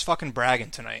know. We're just fucking bragging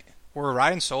tonight. We're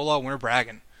riding solo and we're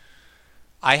bragging.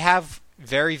 I have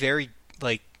very, very,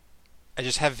 I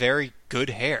just have very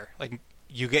good hair.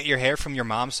 You get your hair from your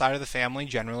mom's side of the family,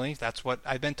 generally. That's what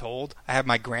I've been told. I have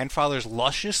my grandfather's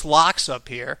luscious locks up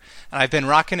here, and I've been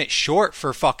rocking it short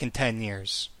for fucking 10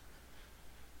 years.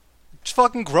 Just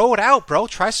fucking grow it out, bro.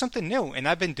 Try something new. And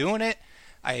I've been doing it.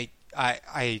 I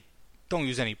don't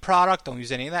use any product, don't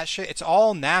use any of that shit. It's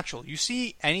all natural. You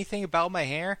see anything about my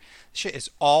hair, shit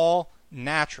is all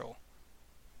natural.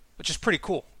 Which is pretty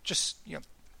cool. Just,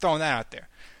 throwing that out there.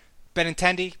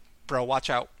 Benintendi, bro, watch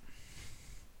out.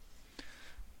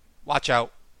 Watch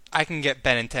out. I can get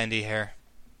Benintendi hair.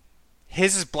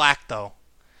 His is black, though,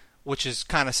 which is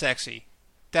kind of sexy.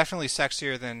 Definitely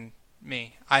sexier than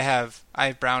me. I have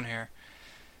brown hair.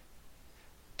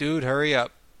 Dude, hurry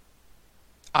up.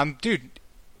 Dude,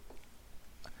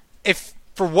 if,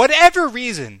 for whatever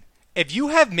reason, if you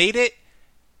have made it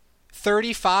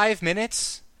 35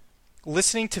 minutes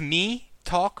listening to me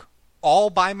talk all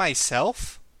by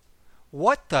myself,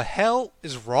 what the hell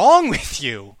is wrong with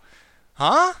you?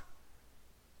 Huh?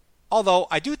 Although,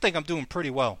 I do think I'm doing pretty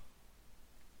well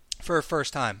for a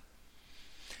first time.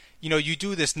 You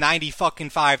do this 90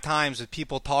 fucking 5 times with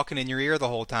people talking in your ear the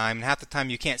whole time, and half the time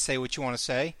you can't say what you want to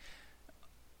say.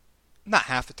 Not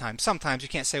half the time. Sometimes you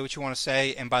can't say what you want to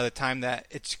say, and by the time that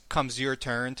it comes your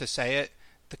turn to say it,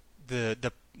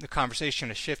 the conversation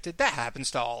has shifted. That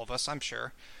happens to all of us, I'm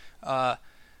sure. I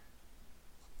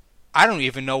don't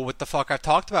even know what the fuck I've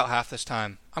talked about half this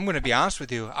time. I'm going to be honest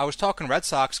with you. I was talking Red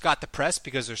Sox, got depressed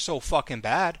because they're so fucking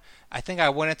bad. I think I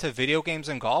went into video games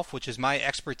and golf, which is my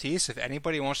expertise. If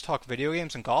anybody wants to talk video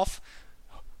games and golf,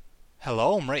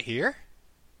 hello, I'm right here.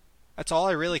 That's all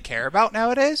I really care about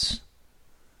nowadays.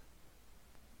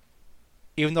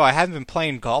 Even though I haven't been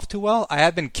playing golf too well, I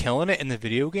have been killing it in the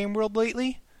video game world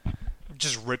lately.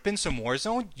 Just ripping some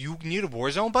Warzone. You need a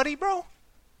Warzone buddy, bro?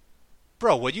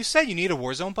 Bro, what'd you say? You need a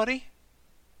Warzone buddy?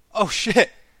 Oh,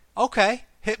 shit. Okay,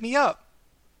 hit me up.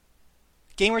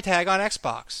 Gamertag on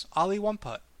Xbox. Ali One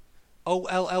Putt.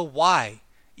 Olly.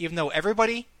 Even though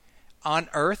everybody on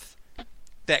Earth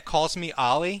that calls me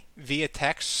Ollie via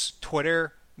text,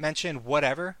 Twitter, mention,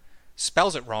 whatever,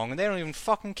 spells it wrong, and they don't even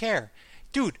fucking care.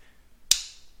 Dude,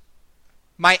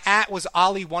 my @ was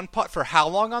Ollie1putt for how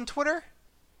long on Twitter?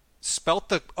 Spelt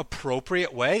the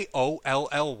appropriate way,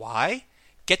 Olly.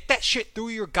 Get that shit through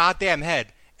your goddamn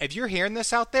head. If you're hearing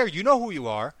this out there, you know who you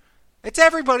are. It's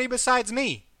everybody besides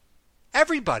me.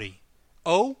 Everybody.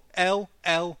 Olly.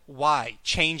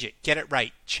 Change it. Get it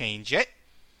right. Change it.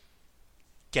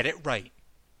 Get it right.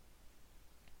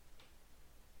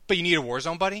 But you need a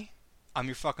Warzone buddy? I'm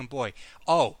your fucking boy.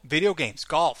 Oh, video games,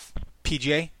 golf,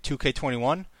 PGA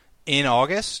 2K21 in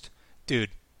August. Dude,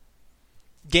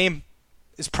 game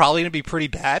is probably going to be pretty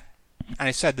bad. And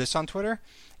I said this on Twitter.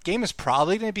 Game is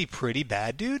probably going to be pretty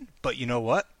bad, dude. But you know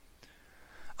what?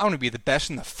 I'm going to be the best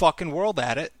in the fucking world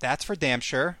at it. That's for damn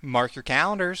sure. Mark your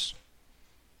calendars.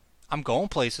 I'm going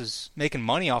places, making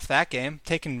money off that game,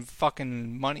 taking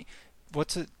fucking money.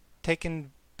 What's it?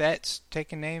 Taking bets,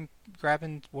 taking name,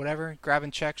 grabbing whatever,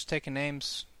 grabbing checks, taking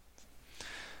names.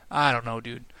 I don't know,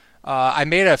 dude. I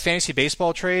made a fantasy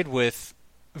baseball trade with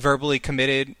verbally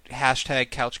committed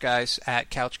 #CouchGuys at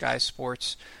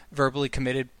CouchGuysSports. Verbally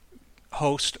committed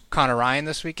host Connor Ryan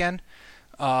this weekend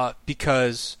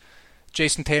because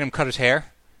Jason Tatum cut his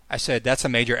hair. I said that's a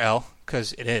major L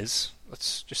because it is.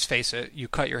 Let's just face it. You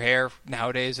cut your hair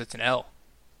nowadays, it's an L.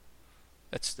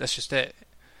 That's just it.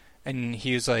 And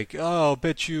he was like, "Oh, I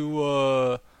bet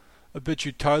you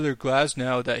Tyler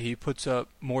Glasnow that he puts up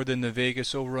more than the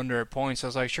Vegas over/under at points." I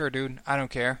was like, "Sure, dude. I don't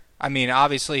care." I mean,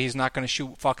 obviously he's not going to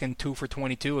shoot fucking 2 for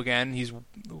 22 again. He's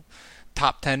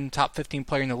top 10, top 15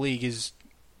 player in the league. He's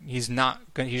just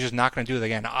not going to do it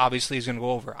again. Obviously he's going to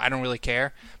go over. I don't really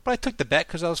care. But I took the bet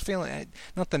because I was feeling it.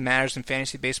 Nothing matters in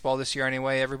fantasy baseball this year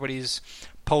anyway. Everybody's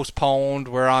postponed.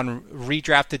 We're on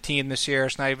redrafted team this year.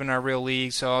 It's not even our real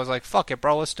league. So I was like, fuck it,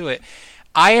 bro. Let's do it.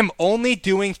 I am only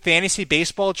doing fantasy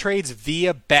baseball trades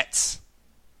via bets.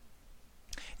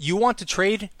 You want to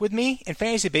trade with me in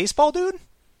fantasy baseball, dude?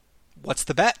 What's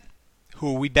the bet?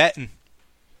 Who are we betting?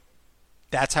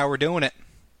 That's how we're doing it.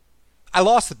 I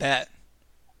lost the bet.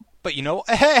 But you know,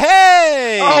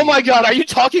 hey! Oh my God, are you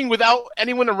talking without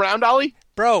anyone around, Ollie?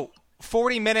 Bro,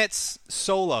 40 minutes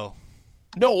solo.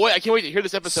 No way, I can't wait to hear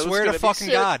this episode. Swear to fucking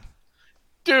God.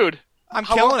 Dude. I'm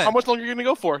killing it. How much longer are you going to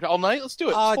go for? All night? Let's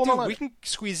do it. Dude, we can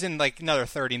squeeze in like another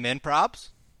 30 min props.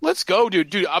 Let's go,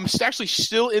 dude. Dude, I'm actually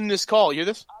still in this call. You hear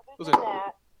this? Other than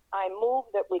that, I move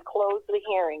that we close the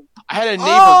hearing. I had a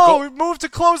neighbor we moved to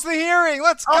close the hearing.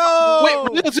 Let's go.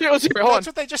 Wait, let's hear it. Hold on. That's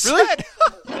what they just really? said.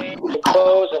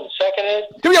 Close and seconded.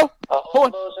 Here we go.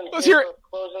 Hold on. Let's hear it.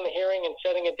 Closing the hearing and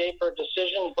setting a date for a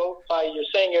decision. Vote by you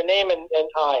saying your name and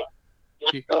aye.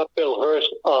 Bill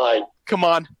Hurst, aye. Come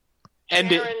on.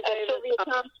 End it.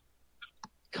 Sylvia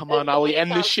Come on, Ollie.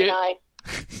 End this shit. Aye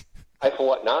for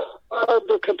what not?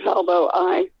 Barbara Capalbo,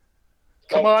 aye.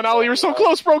 Come on, Ollie. You're so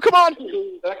close, bro. Come on.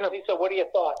 Lisa, what are your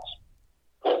thoughts?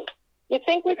 You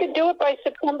think we could do it by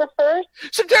September 1st?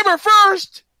 September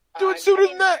 1st! Do it sooner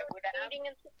than that. Meeting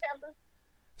in September?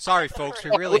 Sorry, folks.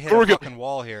 We really hit a fucking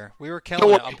wall here. We were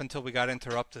killing it up until we got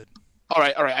interrupted. All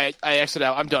right. I exited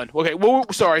out. I'm done. Okay. Well,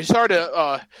 sorry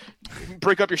to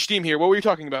break up your steam here. What were you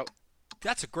talking about?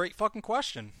 That's a great fucking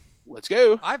question. Let's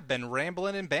go. I've been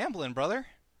rambling and bambling, brother.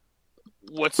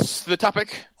 What's the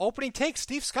topic? Opening take,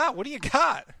 Steve Scott. What do you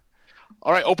got?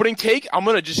 All right, opening take. I'm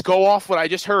going to just go off what I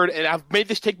just heard, and I've made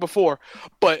this take before,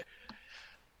 but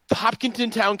the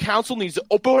Hopkinton Town Council needs to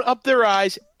open up their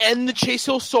eyes, end the Chase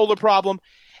Hill solar problem,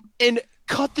 and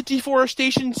cut the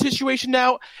deforestation situation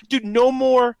out. Dude, no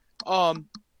more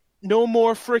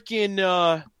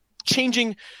freaking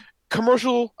changing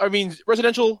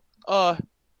residential.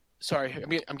 Sorry,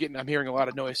 I'm hearing a lot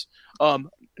of noise.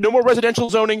 No more residential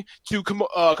zoning to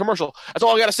commercial. That's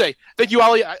all I got to say. Thank you,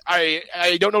 Ollie.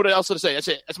 I don't know what else to say. That's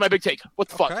it. That's my big take. What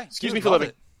the fuck? Excuse me for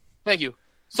living. Thank you.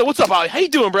 So what's up, Ollie? How you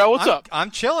doing, bro? What's up?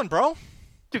 I'm chilling, bro.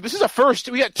 Dude, this is a first.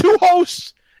 We got 2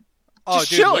 hosts. Oh,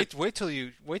 just dude, chilling.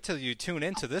 wait till you tune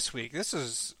into this week. This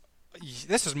is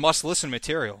must listen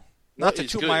material. Not to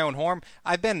toot my own horn.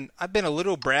 I've been a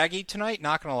little braggy tonight.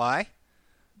 Not gonna lie.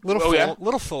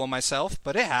 Little full of myself,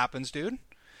 but it happens, dude.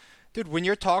 Dude, when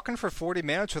you're talking for 40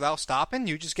 minutes without stopping,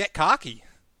 you just get cocky.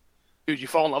 Dude, you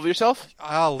fall in love with yourself?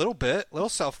 A little bit, little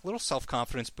self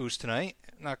confidence boost tonight.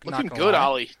 Looking good, lie.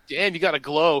 Ollie. Damn, you got a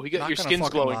glow. Your skin's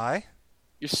glowing. Lie.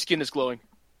 Your skin is glowing.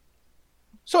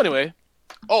 So anyway,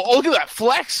 oh, look at that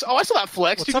flex. Oh, I saw that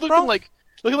flex. What's Dude, up, bro?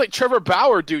 Looking like Trevor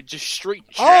Bauer, dude. Just straight.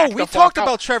 Oh, we talked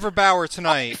about Trevor Bauer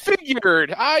tonight. I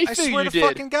figured I swear you to did.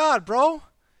 fucking God, bro.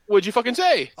 What'd you fucking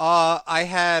say? I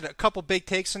had a couple big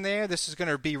takes in there. This is going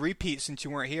to be repeat since you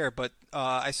weren't here, but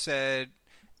I said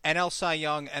NL Cy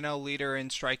Young, NL leader in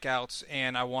strikeouts,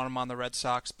 and I want him on the Red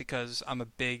Sox because I'm a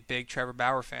big, big Trevor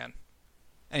Bauer fan,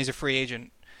 and he's a free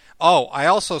agent. Oh, I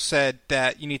also said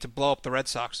that you need to blow up the Red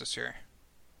Sox this year.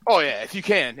 Oh, yeah, if you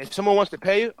can. If someone wants to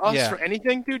pay us for Yeah.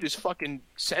 anything, dude, just fucking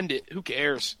send it. Who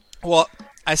cares? Well,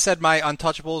 I said my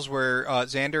untouchables were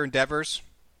Xander and Devers,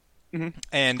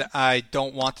 and I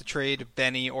don't want to trade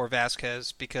Benny or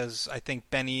Vasquez because I think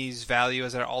Benny's value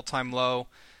is at an all-time low,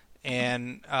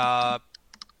 and I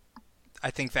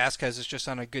think Vasquez is just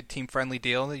on a good team-friendly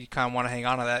deal. You kind of want to hang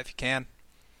on to that if you can.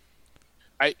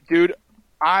 Dude,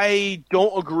 I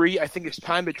don't agree. I think it's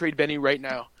time to trade Benny right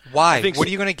now. Why? I think What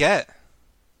are you going to get?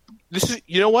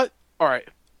 You know what? All right.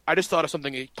 I just thought of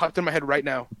something. It popped in my head right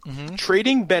now.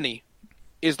 Trading Benny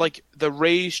is like the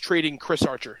Rays trading Chris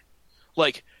Archer.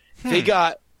 Like they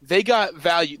got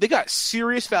value. They got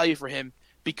serious value for him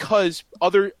because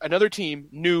another team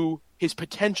knew his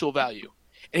potential value,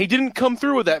 and he didn't come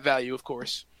through with that value, of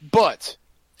course. But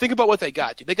think about what they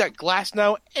got, dude. They got Glass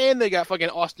now, and they got fucking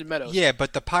Austin Meadows. Yeah,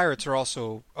 but the Pirates are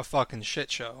also a fucking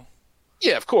shit show.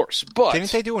 Yeah, of course. But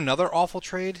Didn't they do another awful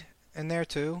trade in there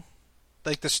too?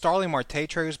 Like the Starling Marte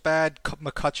trade was bad.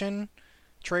 McCutchen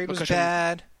trade was McCutchen-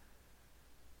 bad.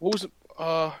 what was it?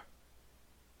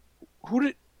 Who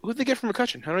did they get from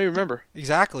McCutchen? I don't even remember.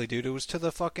 Exactly, dude. It was to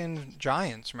the fucking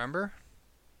Giants, remember?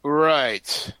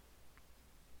 Right.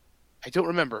 I don't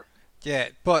remember. Yeah,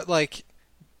 but like,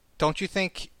 don't you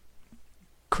think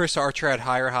Chris Archer had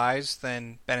higher highs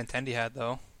than Benintendi had,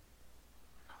 though?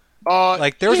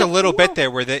 Like, there was a little bit there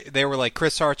where they were like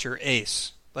Chris Archer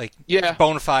ace, like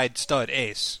bona fide stud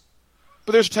ace.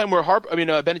 But there's a time where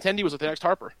Benintendi was like the next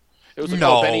Harper. It was like,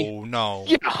 No, Benny. no.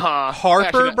 Yeah, Harper,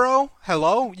 actually, bro?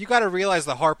 Hello? You got to realize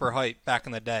the Harper hype back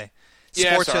in the day.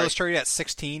 Yeah, Sports sorry. Illustrated at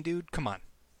 16, dude. Come on.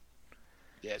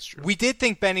 Yeah, it's true. We did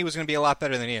think Benny was going to be a lot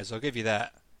better than he is. I'll give you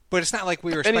that. But it's not like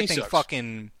we were Benny expecting sucks.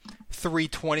 fucking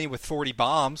 320 with 40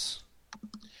 bombs.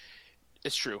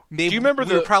 It's true. Maybe Do you remember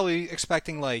we were probably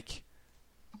expecting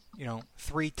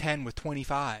 310 with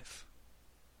 25.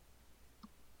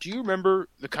 Do you remember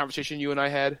the conversation you and I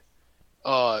had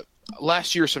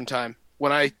last year sometime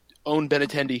when I owned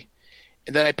Benintendi,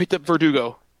 and then I picked up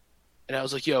Verdugo, and I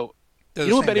was like, "Yo, They're you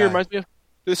the know what same Benny guy. reminds me of?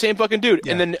 They're the same fucking dude."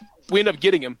 Yeah. And then we end up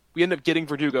getting him. We end up getting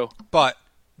Verdugo. But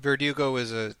Verdugo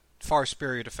is a far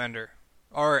superior defender,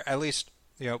 or at least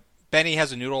Benny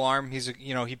has a noodle arm.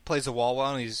 He plays the wall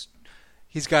well. And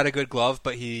he's got a good glove,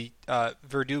 but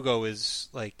Verdugo is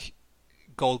like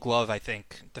Gold Glove, I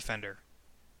think, defender.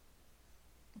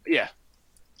 Yeah.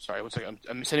 Sorry, one second.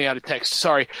 I'm sending out a text.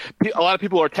 Sorry. A lot of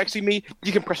people are texting me,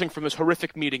 decompressing from this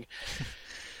horrific meeting.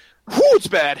 Whew, it's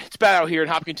bad. It's bad out here in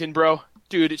Hopkinton, bro.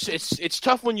 Dude, it's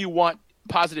tough when you want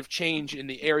positive change in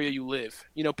the area you live.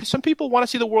 Some people want to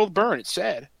see the world burn. It's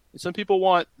sad. And some people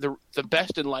want the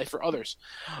best in life for others.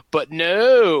 But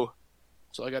no.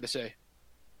 That's all I got to say.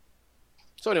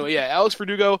 So anyway, yeah, Alex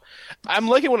Verdugo. I'm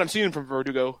liking what I'm seeing from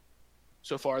Verdugo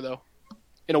so far, though.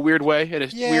 In a weird way. In a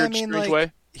weird, strange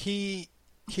way.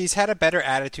 He's had a better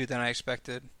attitude than I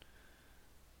expected.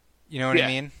 You know what I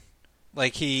mean?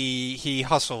 Like he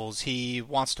hustles, he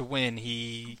wants to win,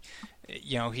 he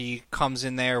comes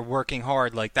in there working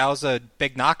hard. Like that was a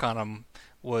big knock on him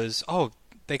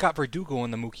they got Verdugo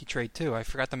in the Mookie trade too. I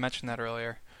forgot to mention that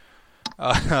earlier.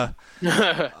 I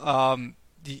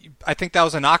think that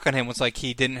was a knock on him, was like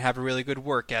he didn't have a really good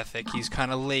work ethic. He's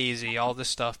kind of lazy, all this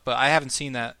stuff, but I haven't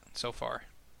seen that so far.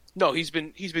 No, he's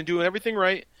been doing everything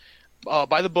right.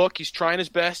 By the book, he's trying his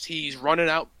best. He's running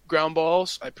out ground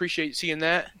balls. I appreciate seeing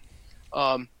that.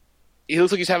 He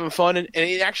looks like he's having fun, and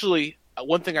he actually,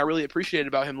 one thing I really appreciated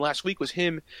about him last week was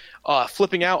him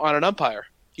flipping out on an umpire.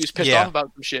 He was pissed off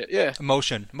about some shit. Yeah,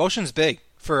 Emotion's big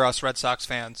for us Red Sox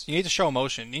fans. You need to show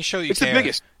emotion. You need to show you it's care. the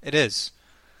biggest. It is.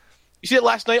 You see it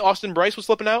last night. Austin Bryce was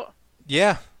flipping out.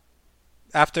 Yeah.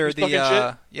 After He's talking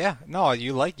shit?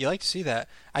 you like to see that.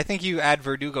 I think you add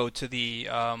Verdugo to the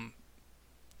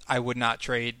I would not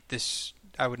trade list.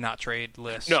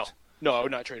 No, I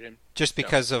would not trade him. Just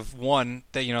because of one,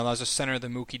 that that was a center of the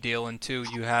Mookie deal, and two,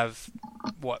 you have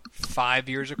 5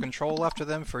 years of control after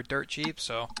them for dirt cheap,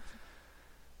 so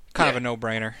kind of a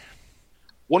no-brainer.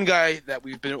 One guy that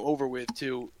we've been over with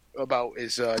too about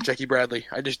is Jackie Bradley.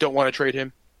 I just don't want to trade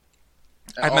him.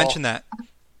 I mentioned that.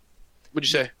 What'd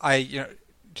you say?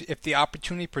 If the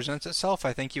opportunity presents itself,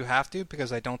 I think you have to,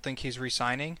 because I don't think he's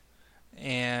re-signing,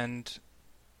 and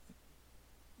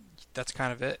that's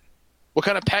kind of it. What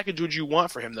kind of package would you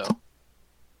want for him, though?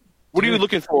 What are you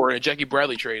looking for in a Jackie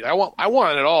Bradley trade? I want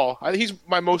it all. He's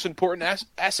my most important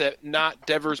asset, not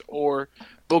Devers or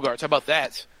Bogarts. How about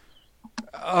that?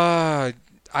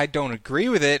 I don't agree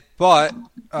with it, but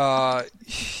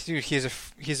dude,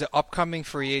 he's an upcoming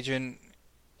free agent.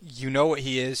 You know what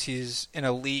he is. He's an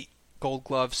elite Gold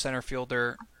Glove center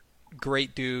fielder.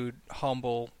 Great dude,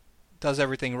 humble, does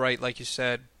everything right, like you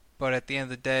said. But at the end of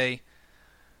the day,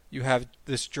 you have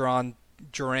this Duran,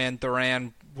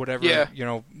 whatever,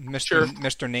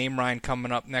 Mr. Name Ryan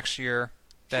coming up next year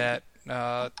that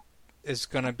is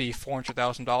going to be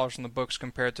 $400,000 in the books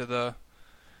compared to the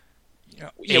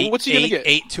what's he gonna get?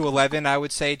 8 to 11, I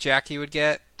would say Jackie would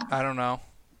get. I don't know.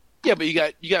 Yeah, but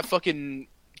you got fucking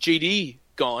JD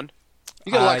gone.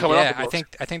 You got a lot coming up. I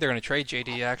think they're going to trade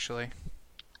JD actually.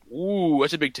 Ooh,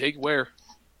 that's a big take. Where?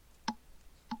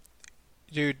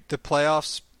 Dude, the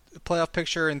playoff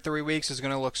picture in 3 weeks is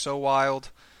going to look so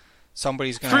wild.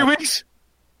 Somebody's going to 3 weeks?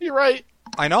 You're right.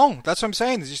 I know. That's what I'm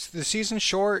saying. The season's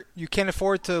short. You can't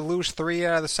afford to lose 3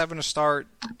 out of the 7 to start.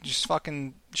 Just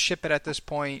fucking ship it at this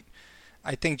point.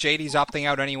 I think JD's opting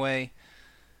out anyway.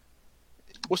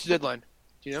 What's the deadline?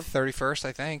 Do you know? 31st,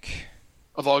 I think.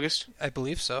 Of August? I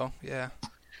believe so, yeah.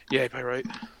 Yeah, you're probably right.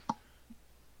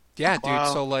 Yeah, dude,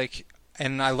 Wow. So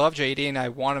and I love JD and I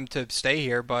want him to stay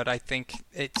here, but I think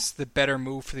it's the better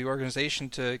move for the organization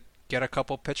to get a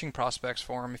couple pitching prospects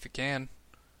for him if you can.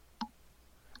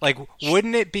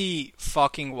 Wouldn't it be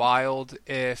fucking wild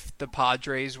if the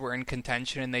Padres were in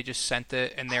contention and they just sent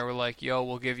it and they were like, yo,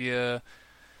 we'll give you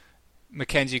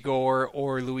Mackenzie Gore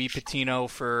or Louis Patino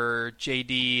for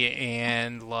JD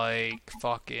and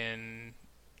fucking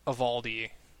Evaldi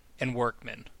and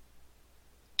Workman.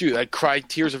 Dude, I'd cry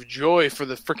tears of joy for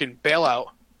the freaking bailout.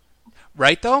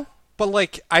 Right, though?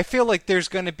 But, I feel like there's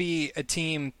going to be a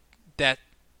team that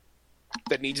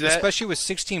needs that. Especially with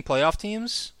 16 playoff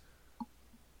teams.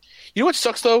 You know what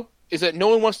sucks, though? Is that no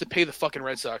one wants to pay the fucking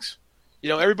Red Sox.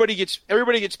 Everybody gets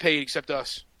paid except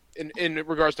us in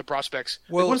regards to prospects.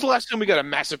 Well, when's the last time we got a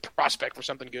massive prospect for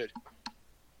something good?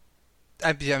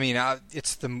 I mean,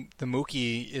 it's the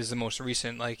Mookie is the most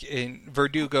recent.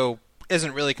 Verdugo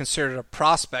isn't really considered a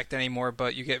prospect anymore,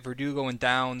 but you get Verdugo and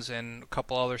Downs and a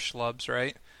couple other schlubs,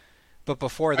 right? But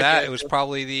before that, it was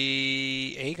probably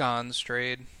the Agons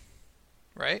trade,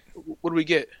 right? What do we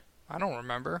get? I don't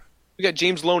remember. We got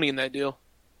James Loney in that deal.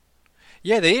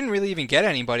 Yeah, they didn't really even get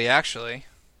anybody, actually.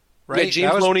 Right? Yeah,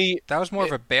 James Loney. That was more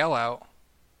of a bailout.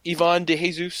 Ivan De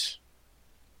Jesus.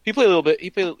 He played a little bit.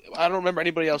 I don't remember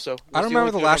anybody else, though. I don't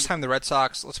remember the last time the Red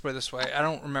Sox, let's put it this way, I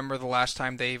don't remember the last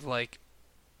time they've,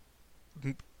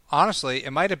 honestly,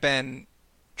 it might have been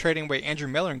trading away Andrew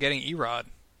Miller and getting Erod.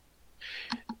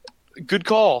 Good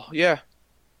call, yeah.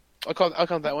 I'll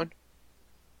count that one.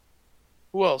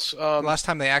 Who else? The last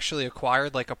time they actually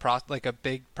acquired a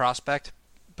big prospect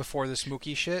before this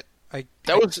Mookie shit.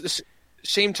 That was the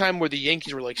same time where the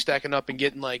Yankees were stacking up and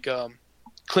getting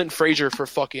Clinton Frazier for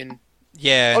fucking.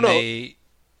 Yeah. Oh no,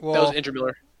 that was Andrew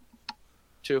Miller,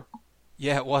 too.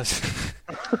 Yeah, it was.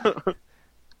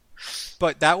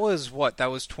 But that was what?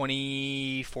 That was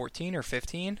 2014 or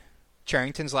 15?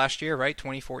 Charrington's last year, right?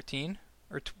 2014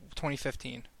 or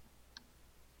 2015?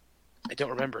 I don't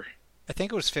remember. I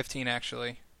think it was 15,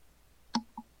 actually.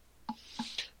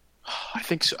 I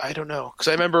think so. I don't know because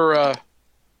I remember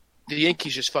the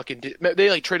Yankees just fucking did.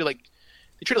 They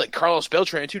traded Carlos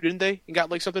Beltran too, didn't they? And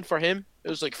got something for him. It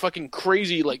was fucking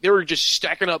crazy. They were just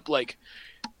stacking up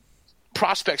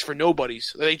prospects for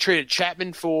nobodies. They traded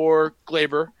Chapman for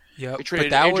Glaber. Yep. They traded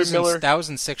But that Andrew was Miller. that was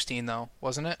in 16 though,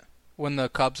 wasn't it? When the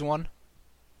Cubs won.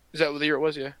 Is that what the year it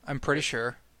was? Yeah. I'm pretty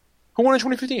sure. Who won in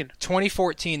 2015?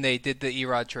 2014 they did the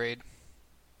Erod trade.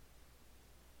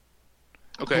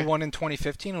 Okay. Who won in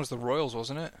 2015 was the Royals,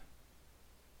 wasn't it?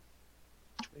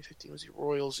 2015 was the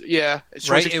Royals. Yeah. Right. It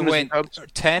 2016 was the went Cubs.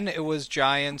 10. It was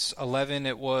Giants. 11.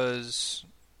 It was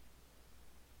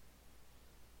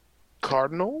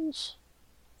Cardinals.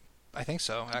 I think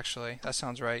so. Actually, that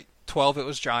sounds right. 12. It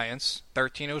was Giants.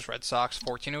 13. It was Red Sox.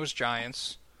 14. It was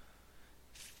Giants.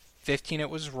 15. It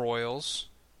was Royals.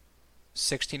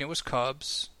 16. It was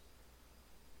Cubs.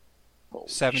 Holy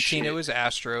 17. shit. It was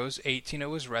Astros. 18. It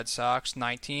was Red Sox.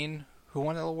 19. Who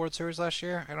won the World Series last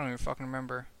year? I don't even fucking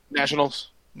remember.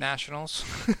 Nationals. Nationals.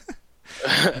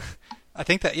 I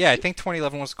think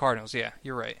 2011 was the Cardinals. Yeah,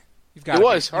 you're right. You've got It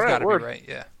was. You've All right, got to be word. right.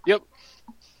 Yeah. Yep.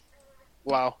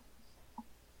 Wow.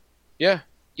 Yeah.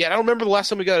 Yeah, I don't remember the last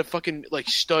time we got a fucking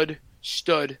stud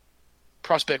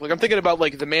prospect. I'm thinking about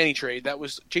the Manny trade. That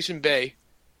was Jason Bay,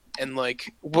 and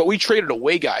but we traded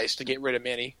away guys to get rid of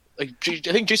Manny. I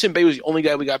think Jason Bay was the only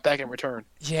guy we got back in return.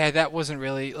 Yeah, that wasn't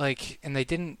really and they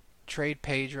didn't trade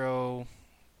Pedro.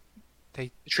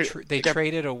 They got-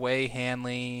 traded away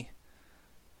Hanley.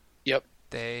 Yep.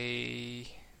 They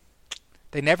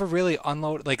never really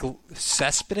unloaded like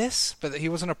Cespedes, but he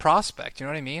wasn't a prospect. You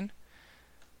know what I mean?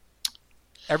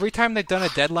 Every time they've done a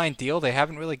deadline deal, they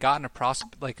haven't really gotten a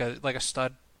like a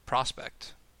stud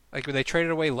prospect. Like they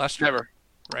traded away Lester. Never.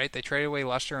 Right? They traded away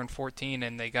Lester in 14,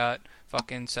 and they got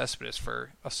fucking Cespedes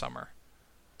for a summer.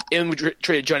 And we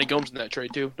traded Johnny Gomes in that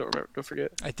trade too. Don't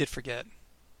forget. I did forget.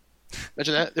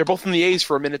 Imagine that. They're both in the A's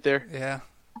for a minute there. Yeah.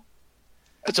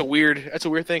 That's a weird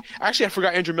thing. Actually, I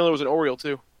forgot Andrew Miller was an Oriole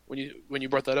too when you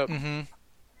brought that up. Mm-hmm.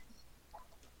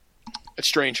 It's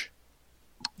strange.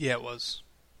 Yeah, it was.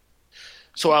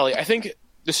 So, Ali, I think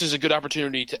this is a good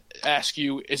opportunity to ask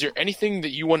you, is there anything that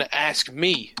you want to ask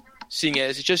me, seeing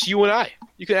as it's just you and I?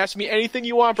 You can ask me anything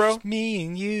you want, bro. Just me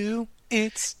and you.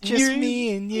 It's just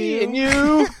me and you. Me and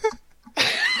you.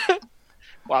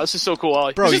 Wow, this is so cool,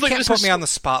 Ali. Bro, this you is like, can't put me on the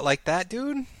spot like that,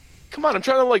 dude. Come on, I'm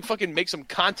trying to like fucking make some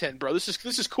content, bro. This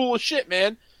is cool as shit,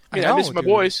 man. I mean, I know, I miss my dude.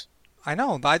 boys. I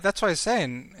know. That's what I was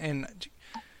saying. And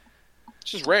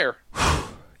This is rare.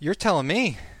 you're telling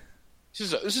me.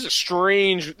 This is a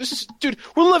strange. Dude.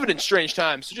 We're living in strange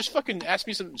times. So just fucking ask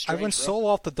me something strange. I went bro. solo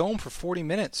off the dome for 40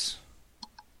 minutes.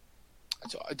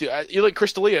 Dude, you're like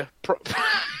Crystalia.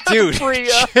 Dude,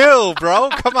 Priya. chill, bro.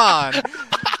 Come on.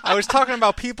 I was talking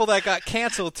about people that got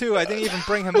canceled, too. I didn't even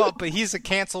bring him up, but he's a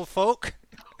canceled folk.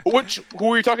 Who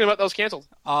were you talking about that was canceled?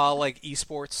 Like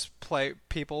esports play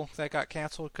people that got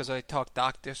canceled because I talked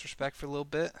Doc Disrespect for a little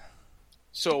bit.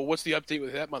 So what's the update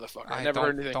with that motherfucker? I never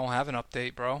heard anything. Don't have an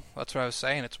update, bro. That's what I was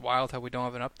saying. It's wild how we don't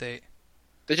have an update.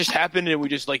 That just happened and we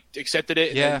just like accepted it.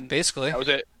 And Yeah, then basically. that was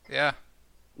it. Yeah.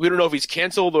 We don't know if he's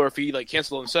canceled or if he like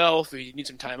canceled himself. If he needs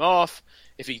some time off.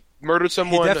 If he murdered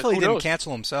someone. He definitely who didn't knows?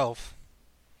 cancel himself.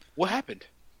 What happened?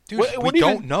 Dude, What we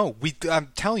don't even- know. I'm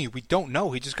telling you, we don't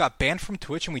know. He just got banned from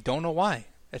Twitch, and we don't know why.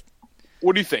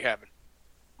 What do you think happened?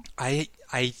 I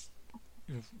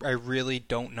really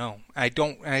don't know.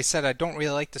 And I said I don't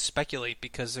really like to speculate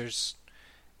because there's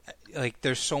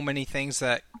so many things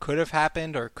that could have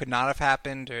happened or could not have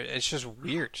happened. Or it's just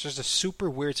weird. It's just a super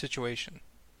weird situation.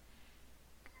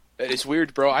 It's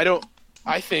weird, bro.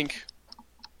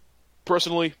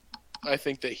 Personally, I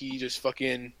think that he just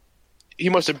fucking. He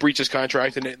must have breached his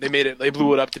contract, and they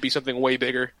blew it up to be something way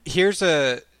bigger. Here's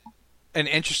an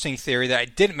interesting theory that I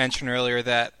didn't mention earlier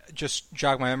that just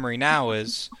jogged my memory now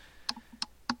is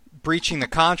breaching the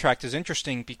contract is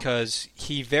interesting because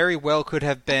he very well could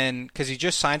have been, because he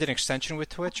just signed an extension with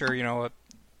Twitch or,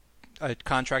 a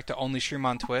contract to only stream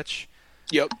on Twitch.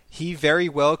 Yep. He very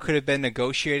well could have been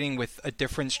negotiating with a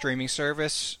different streaming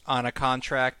service on a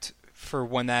contract for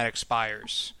when that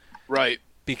expires. Right.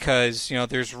 Because,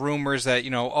 there's rumors that,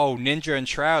 Ninja and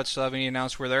Shroud still haven't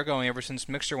announced where they're going ever since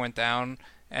Mixer went down.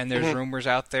 And there's rumors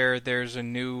out there's a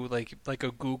new, like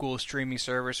a Google streaming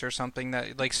service or something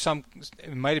that,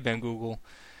 it might have been Google,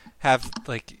 have,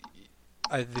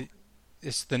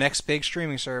 it's the next big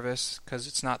streaming service because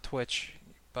it's not Twitch.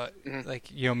 But,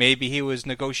 maybe he was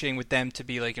negotiating with them to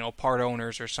be, part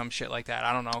owners or some shit like that.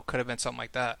 I don't know. Could have been something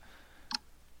like that.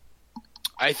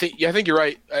 I think you're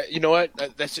right. You know what?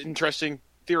 That's an interesting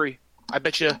theory. I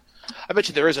bet you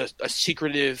there is a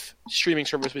secretive streaming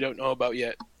service we don't know about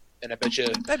yet, and I bet you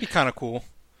That'd be kind of cool.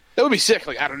 that would be sick.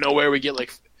 Like out of nowhere, we get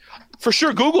for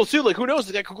sure Google too. Like who knows?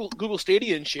 They got Google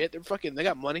Stadia and shit. They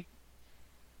got money.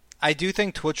 I do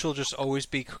think Twitch will just always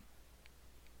be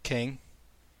king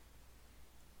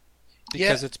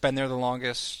because it's been there the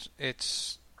longest.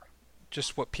 It's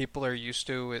just what people are used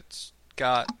to. It's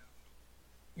got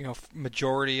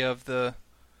majority of the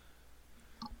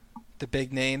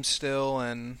big names still,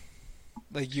 and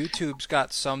YouTube's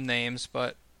got some names,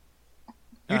 but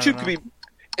YouTube could be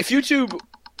if YouTube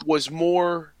was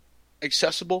more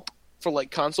accessible for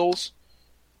consoles.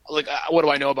 What do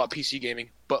I know about PC gaming?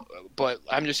 But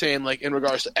I'm just saying, in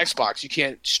regards to Xbox, you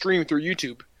can't stream through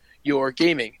YouTube your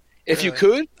gaming. If you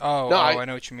could, I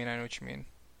know what you mean.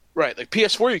 Right,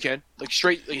 PS4 you can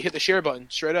straight hit the share button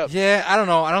straight up. Yeah, I don't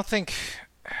know. I don't think.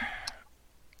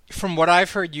 From what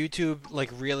I've heard, YouTube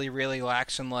really, really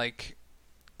lacks in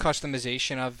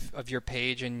customization of your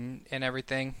page and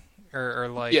everything, or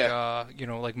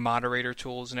moderator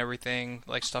tools and everything,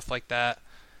 stuff like that.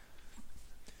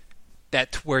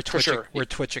 Where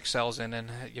Twitch excels in, and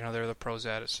they're the pros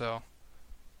at it. So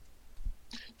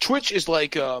Twitch is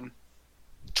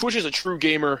Twitch is a true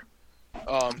gamer.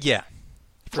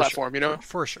 Platform,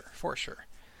 for sure.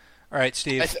 All right,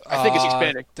 Steve. I think it's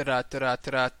expanding.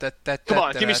 Come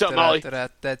on, give me something, Molly.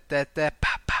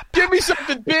 Give me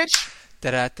something, bitch.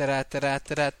 This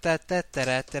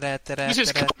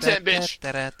is content, bitch.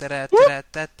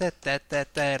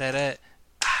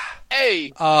 Hey,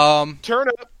 turn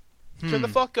up. Turn the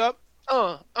fuck up.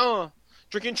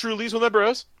 Drinking Trulies with my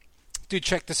bros. Dude,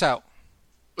 check this out.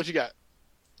 What you got?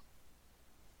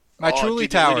 My Truly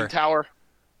dude, the leaning tower.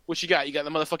 What you got? You got the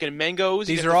motherfucking mangoes.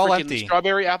 These you got are the all freaking empty.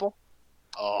 Strawberry apple.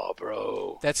 Oh,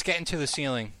 bro. That's getting to the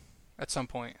ceiling at some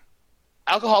point.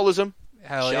 Alcoholism.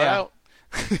 Hell Shout yeah. out.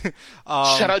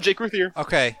 Shout out Jake Ruthier.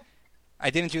 Okay.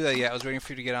 I didn't do that yet. I was waiting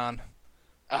for you to get on.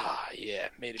 Yeah.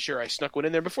 Made sure I snuck one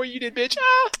in there before you did, bitch.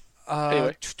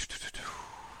 Anyway.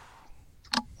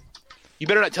 You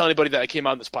better not tell anybody that I came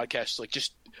on this podcast. Like,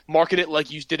 just market it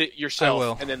like you did it yourself. I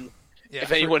will. And then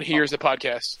if anyone hears the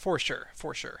podcast. For sure.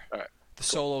 All right. The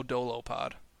Solo Dolo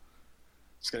pod.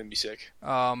 It's going to be sick.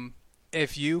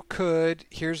 If you could,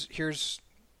 here's.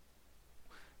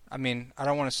 I mean, I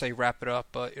don't want to say wrap it up,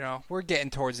 but, we're getting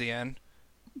towards the end.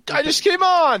 I just came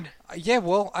on! Yeah,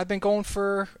 well, I've been going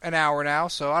for an hour now,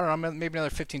 so I don't know, maybe another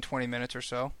 15, 20 minutes or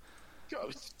so.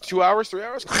 2 hours, 3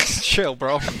 hours? Chill,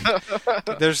 bro.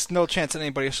 There's no chance that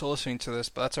anybody's still listening to this,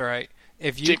 but that's all right.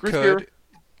 If you Jake could...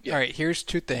 Yeah. All right, here's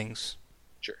two things.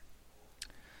 Sure.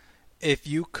 If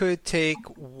you could take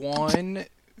one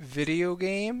video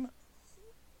game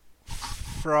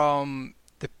from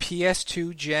the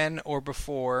PS2 gen or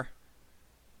before,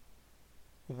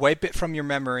 wipe it from your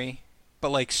memory,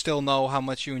 but still know how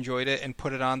much you enjoyed it, and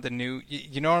put it on the new.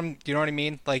 You know what I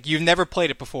mean? Like, you've never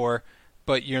played it before,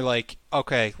 but you're like,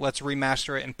 okay, let's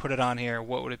remaster it and put it on here.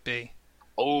 What would it be?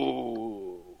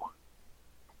 Oh,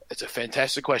 it's a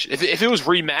fantastic question. If it was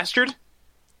remastered,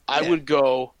 I would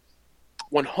go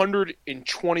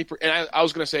 120%. And I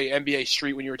was going to say NBA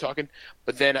Street when you were talking,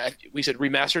 but then we said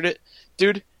remastered it.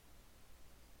 Dude,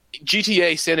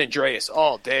 GTA San Andreas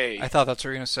all day. I thought that's what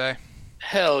you were going to say.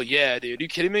 Hell yeah, dude. Are you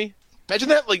kidding me? Imagine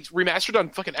that, remastered on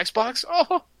fucking Xbox.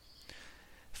 Oh.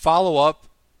 Follow up.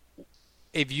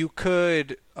 If you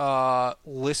could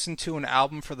listen to an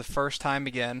album for the first time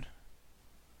again,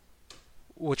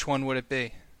 which one would it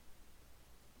be?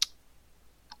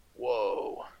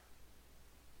 Whoa.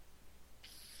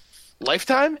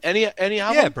 Lifetime? Any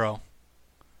album? Yeah, bro.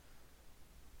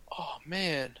 Oh,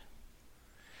 man.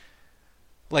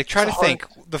 Try to think,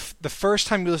 the first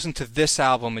time you listened to this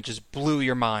album, it just blew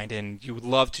your mind, and you would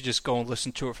love to just go and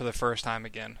listen to it for the first time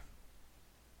again.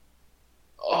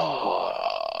 Oh,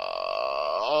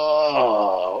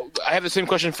 I have the same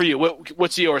question for you.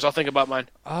 What's yours? I'll think about mine.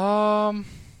 Oh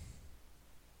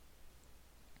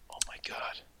my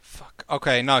god. Fuck.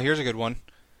 Okay, no, here's a good one.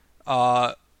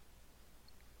 The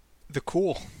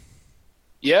Cool.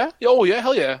 Yeah? Oh yeah,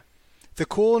 hell yeah. The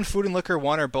Cool and Food and Liquor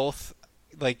 1 are both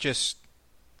just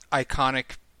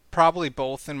iconic. Probably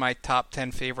both in my top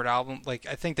 10 favorite album. I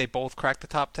think they both cracked the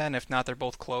top 10. If not, they're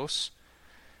both close.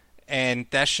 And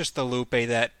that's just the Lupe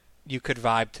that you could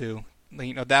vibe to.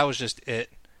 That was just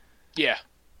it. Yeah.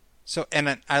 So,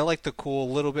 and I like The Cool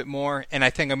a little bit more, and I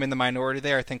think I'm in the minority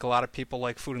there. I think a lot of people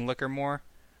like Food and Liquor more.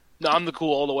 No, I'm The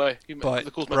Cool all the way. But,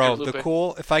 the Cool's my bro, favorite The Lupe.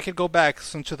 Cool, if I could go back and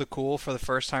listen to The Cool for the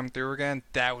first time through again,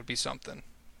 that would be something.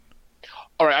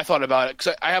 All right, I thought about it,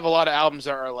 because I have a lot of albums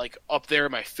that are, up there,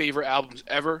 my favorite albums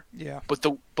ever. Yeah. But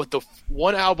the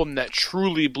one album that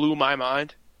truly blew my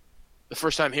mind, the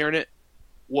first time hearing it,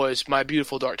 was My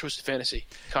Beautiful Dark Twisted Fantasy,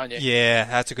 Kanye. Yeah,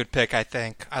 that's a good pick, I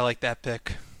think. I like that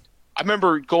pick. I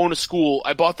remember going to school.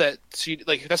 I bought that CD.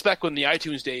 That's back when the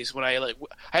iTunes days, when I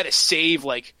had to save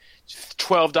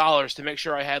 $12 to make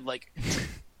sure I had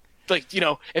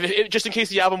if just in case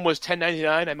the album was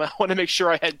 $10.99, I might want to make sure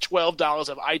I had $12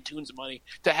 of iTunes money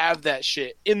to have that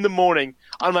shit in the morning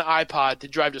on my iPod to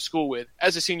drive to school with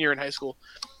as a senior in high school.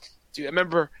 Dude, I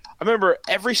remember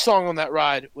every song on that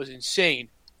ride was insane.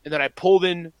 And then I pulled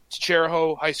in to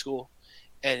Cheraho High School,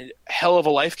 and Hell of a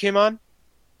Life came on.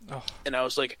 Oh. And I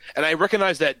was and I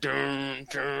recognized that dun,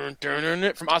 dun, dun, dun,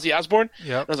 dun, from Ozzy Osbourne.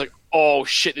 Yep. And I was like, oh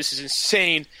shit, this is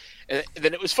insane. And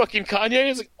then it was fucking Kanye. I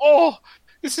was like, oh,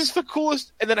 this is the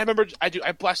coolest. And then I remember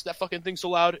I blasted that fucking thing so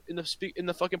loud in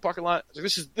the fucking parking lot. I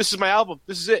was like, this is my album.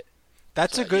 This is it.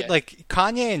 That's a good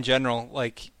Kanye in general.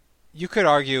 You could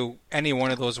argue any one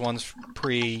of those ones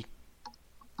pre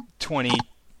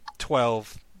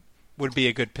 2012 would be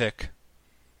a good pick.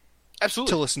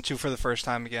 Absolutely. To listen to for the first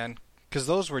time again, because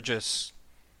those were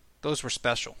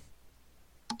special.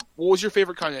 What was your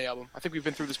favorite Kanye album? I think we've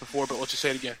been through this before, but let's just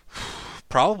say it again.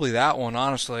 Probably that one,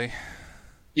 honestly.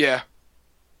 Yeah.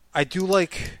 I do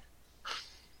like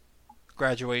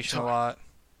Graduation a lot.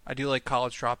 I do like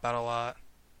College Dropout a lot.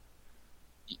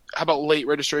 How about Late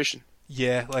Registration?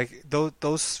 Yeah,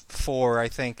 those four I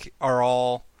think are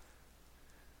all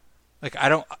I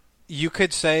don't. You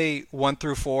could say 1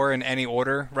 through 4 in any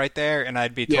order right there, and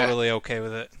I'd be totally okay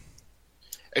with it.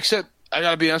 Except, I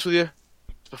gotta be honest with you,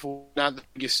 before not the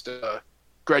biggest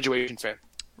Graduation fan.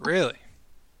 Really?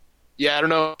 Yeah, I don't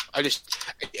know.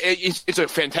 It's a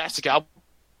fantastic album.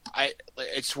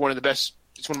 It's one of the best.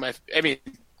 It's one of my. I mean,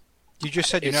 you just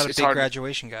said you're not a big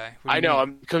Graduation guy. I know.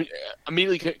 I'm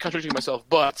immediately contradicting myself,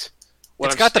 but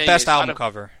it's got the best album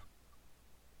cover.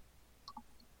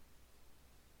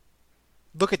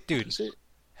 Look at dude.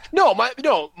 No,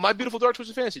 my Beautiful Dark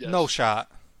Twisted Fantasy does. No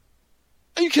shot.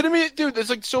 Are you kidding me, dude? That's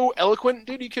like so eloquent,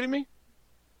 dude. Are you kidding me?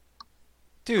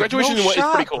 Dude, Graduation no is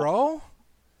shot, pretty cool, bro.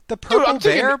 The purple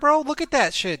bear, bro. Look at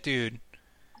that shit, dude.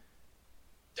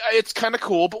 It's kind of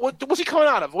cool, but what's he coming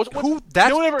out of?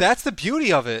 That's the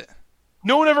beauty of it.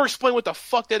 No one ever explained what the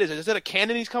fuck that is. Is that a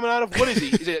cannon he's coming out of? What is he?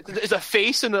 Is it a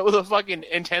face with a fucking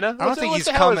antenna? I don't think he's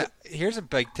coming. Here's a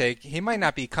big take. He might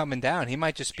not be coming down. He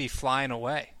might just be flying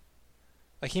away.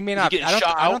 Like he may not.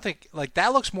 I don't think. Like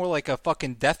that looks more like a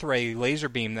fucking death ray laser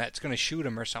beam that's going to shoot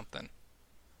him or something.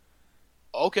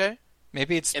 Okay.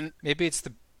 Maybe it's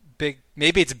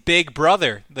Big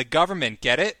Brother, the government.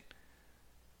 Get it?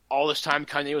 All this time,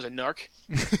 Kanye was a narc.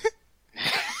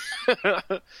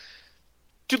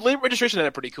 Dude, Late Registration had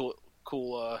a pretty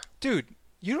cool. Dude,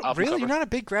 you don't, really? Cover. You're not a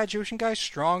big Graduation guy?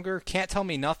 Stronger, Can't Tell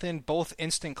Me Nothing, both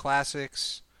instant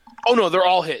classics. Oh no, they're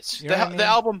all hits. You know the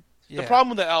album. Yeah. The problem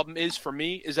with the album is, for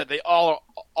me, is that they all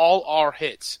are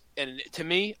hits, and to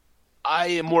me, I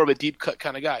am more of a deep cut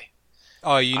kind of guy.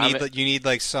 Oh, you need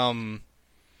like some.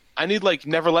 I need like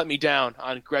Never Let Me Down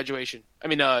on Graduation. I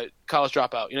mean, College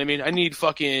Dropout. You know what I mean? I need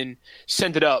fucking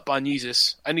Send It Up on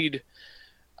Yeezus. I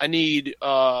need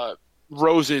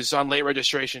Roses on Late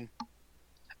Registration.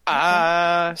 Okay.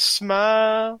 I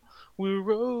smile, we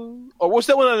roll. Or what's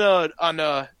that one on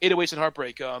 808s and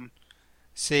Heartbreak?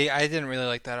 See, I didn't really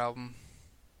like that album.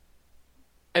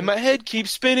 And my head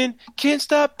keeps spinning. Can't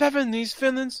stop having these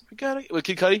feelings. I got it. With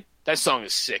Kid Cudi? That song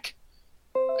is sick.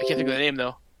 I can't think of the name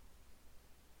though.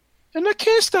 And I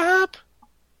can't stop.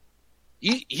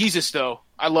 Yeezus though,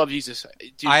 I love Yeezus.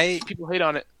 Dude, people hate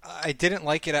on it. I didn't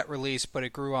like it at release, but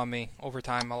it grew on me over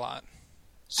time a lot.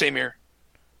 Same here.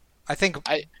 I think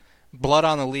Blood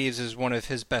on the Leaves is one of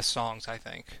his best songs. I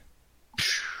think.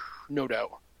 No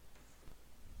doubt.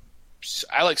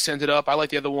 I like Send It Up. I like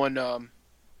the other one.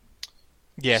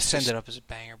 Yeah, Send It Up is a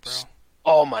banger, bro.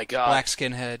 Oh my god. Black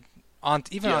Skinhead.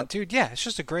 Dude, yeah, it's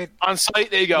just a great. On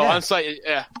Site, there you go. Yeah. On Site,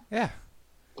 yeah. Yeah.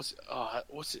 What's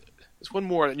it? There's one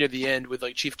more near the end with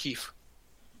like Chief Keef.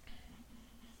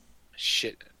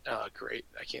 Shit. Oh, great.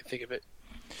 I can't think of it.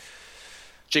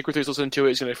 Jake Ruther's listening to it.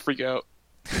 He's gonna freak out.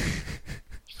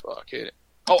 Fuck it.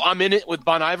 Oh, I'm in it with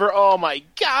Bon Iver. Oh my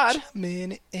god. I'm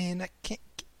in it and I can't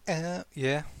get out.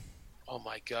 Yeah. Oh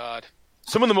my god.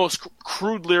 Some of the most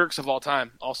crude lyrics of all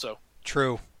time. Also.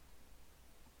 True.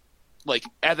 Like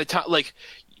at the time, like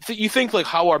you think like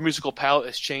how our musical palette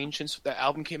has changed since that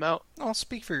album came out. I'll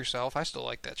speak for yourself. I still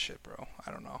like that shit, bro. I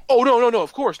don't know. Oh no!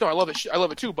 Of course, no. I love it. I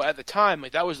love it too. But at the time,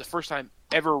 like that was the first time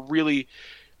ever really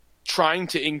trying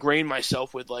to ingrain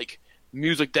myself with like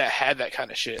music that had that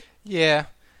kind of shit. Yeah,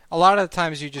 a lot of the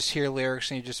times you just hear lyrics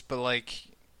and but like,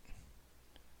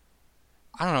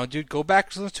 I don't know, dude. Go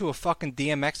back and listen to a fucking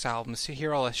DMX album and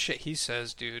hear all that shit he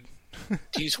says, dude.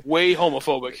 He's way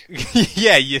homophobic.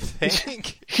 Yeah, you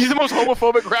think? He's the most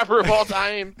homophobic rapper of all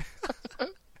time.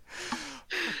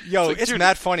 Yo, it's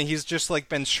mad funny. He's just like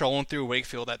been strolling through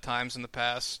Wakefield at times in the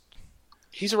past.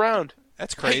 He's around.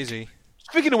 That's crazy. Hey,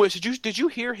 speaking of which, did you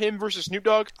hear him versus Snoop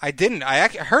Dogg? I didn't. I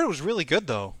heard it was really good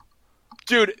though.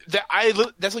 Dude,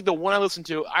 that's like the one I listened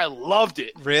to. I loved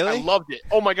it. Really? I loved it.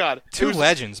 Oh my god. Two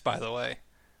legends, by the way.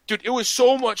 Dude, it was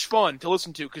so much fun to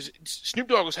listen to because Snoop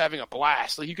Dogg was having a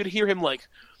blast. Like you could hear him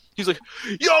he's like,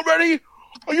 "Y'all ready?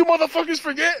 Oh, you motherfuckers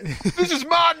forget? This is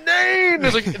my name."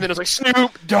 And then it was like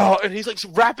Snoop Dogg, and he's like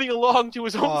rapping along to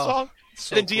his own song.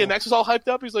 So and then DMX was all hyped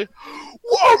up. He's like,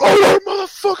 "Whoa,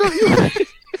 motherfucker! You ready?"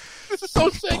 This is so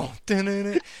sick.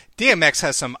 DMX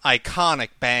has some iconic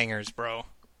bangers, bro.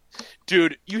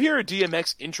 Dude, you hear a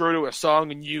DMX intro to a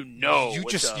song, and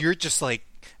you're just like.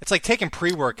 It's like taking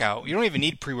pre-workout. You don't even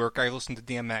need pre-workout. You listen to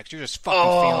DMX. You're just fucking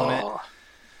feeling it.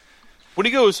 When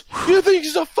he goes, "You think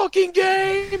it's a fucking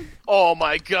game?" Oh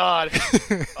my god.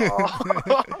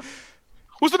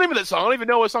 What's the name of that song? I don't even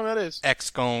know what song that is. X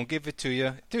gon' give it to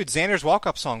you, dude. Xander's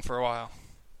walk-up song for a while.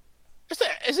 Is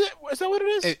that what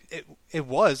it is? It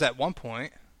was at one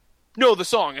point. No, the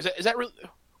song is that really?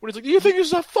 When it's like, "Do you think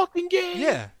it's a fucking game?"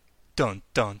 Yeah. Dun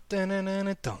dun dun dun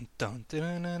dun dun dun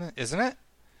dun dun. Isn't it?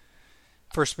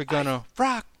 First we're gonna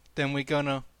rock, then we're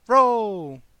gonna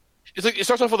roll. It's like it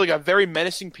starts off with like a very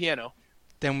menacing piano.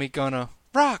 Then we gonna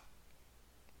rock.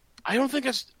 I don't think it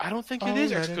is. Let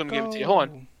X it gonna give it to you. go. Hold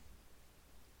on.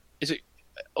 Is it?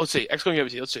 Let's see. X gonna give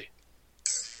it to you. Let's see.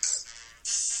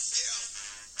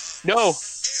 No.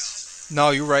 No,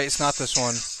 you're right. It's not this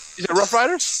one. Is it Rough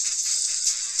Riders?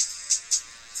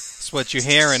 It's what you're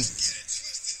hearing.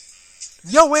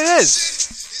 Yo, it is.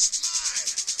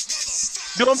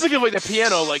 No, I'm thinking of like the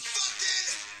piano. Like,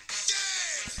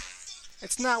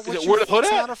 It's not what it you. Where the Hood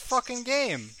It's At? not a fucking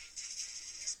game.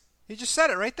 He just said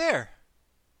it right there.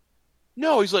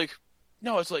 no, he's like,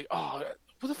 no. It's like, oh,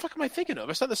 what the fuck am I thinking of?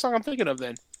 It's not the song I'm thinking of.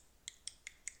 Then.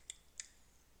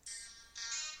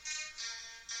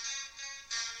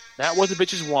 That what the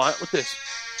bitches want. What's this?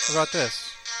 What about this?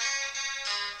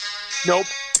 Nope.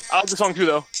 I like the song too,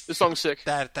 though. This song's sick.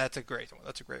 That's a great one.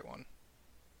 That's a great one.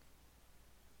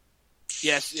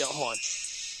 Yes. Yeah. Hold on.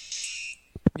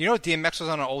 You know, DMX was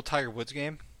on an old Tiger Woods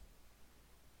game,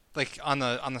 like on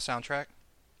the soundtrack.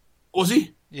 Was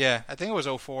he? Yeah, I think it was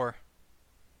 04.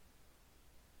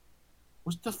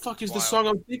 What the fuck is the Wild. song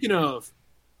I'm thinking of?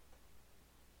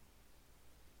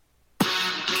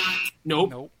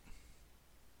 Nope. Nope.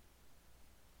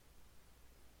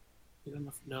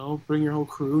 No. Bring your whole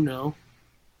crew. No.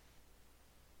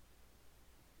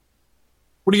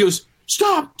 What he goes?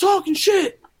 Stop talking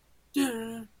shit.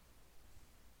 Yeah.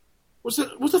 What's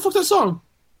that? What the fuck that song?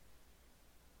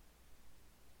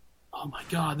 Oh my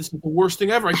god, this is the worst thing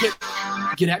ever. I can't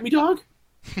get at me, dog.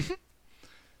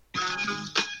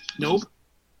 Nope.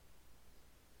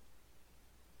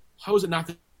 How is it not?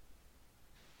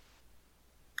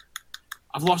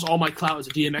 I've lost all my clout as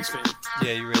a DMX fan.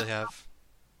 Yeah, you really have.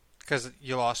 Because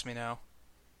you lost me now.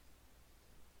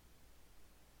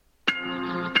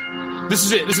 This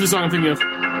is it. This is the song I'm thinking of. This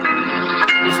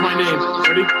is my name.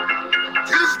 Ready?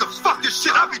 This is the fucking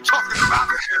shit I be talking about.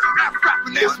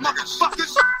 Rapping ass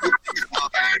motherfuckers.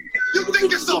 You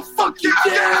think it's so fucking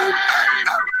dead?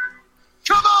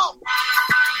 Come on.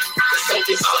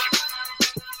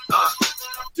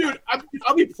 Dude,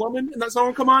 I'll be plumbing and that song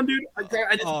will come on, dude. I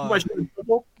just put my shit in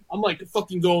purple. I'm like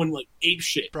fucking going like ape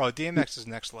shit. Bro, DMX is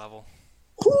next level.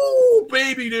 Ooh,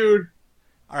 baby, dude.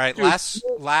 All right, Dude. last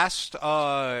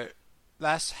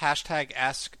hashtag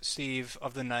Ask Steve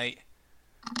of the night.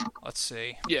 Let's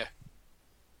see. Yeah.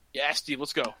 Yeah, Steve.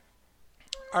 Let's go.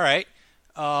 All right.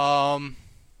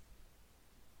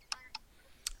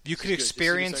 You could good. This is a good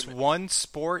experience segment. one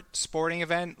sporting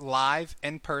event live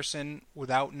in person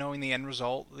without knowing the end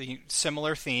result.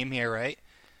 Similar theme here, right?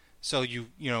 So you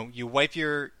wipe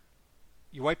your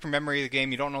memory of the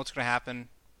game. You don't know what's going to happen,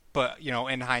 but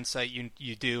in hindsight,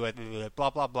 you do blah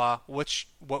blah blah. What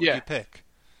would Yeah. you pick?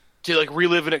 To like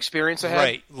relive an experience I had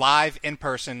Right, live in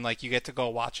person, like you get to go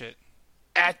watch it.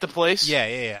 at the place.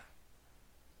 Yeah.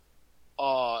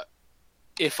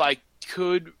 If I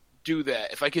could do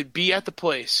that, if I could be at the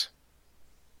place,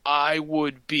 I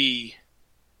would be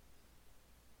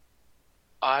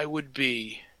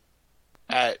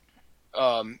at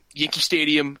Yankee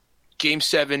Stadium, Game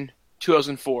 7,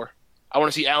 2004. I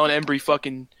want to see Alan Embry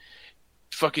fucking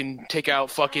take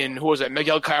out who was that?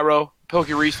 Miguel Cairo,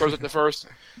 Pokey Reese throws at the first.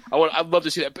 I'd love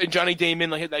to see that. And Johnny Damon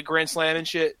like hit that grand slam and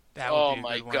shit. That would Oh be a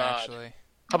my good one, god. actually.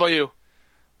 How about you?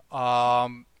 I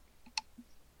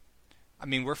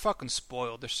mean, we're fucking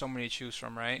spoiled. There's so many to choose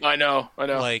from, right? I know.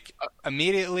 Like,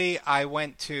 immediately I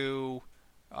went to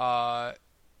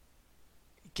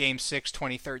Game 6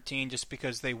 2013 just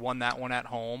because they won that one at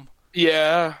home.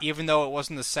 Yeah. Even though it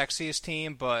wasn't the sexiest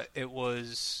team, but it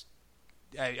was...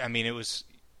 I mean, it was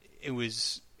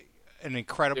an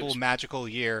incredible, magical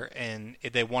year, and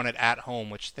they won it at home,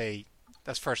 which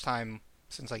that's first time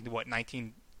since,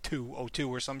 1902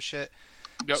 or some shit.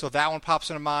 Yep. So that one pops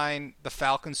into mind. The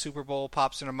Falcons Super Bowl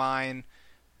pops into mind.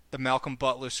 The Malcolm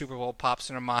Butler Super Bowl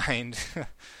pops into mind.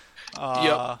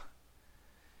 Yep.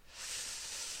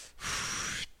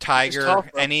 Tiger, It's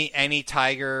tough, bro. any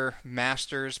Tiger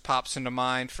Masters pops into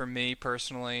mind for me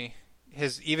personally.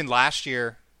 Even last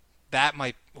year, that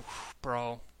might,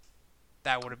 bro,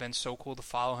 that would have been so cool to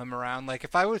follow him around. Like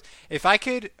if I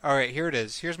could, all right, here it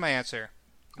is. Here's my answer.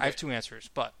 I have two answers,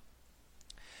 but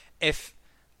if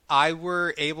I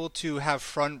were able to have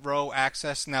front row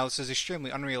access, now this is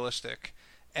extremely unrealistic,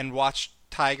 and watch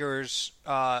Tiger's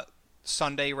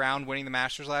Sunday round winning the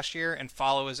Masters last year and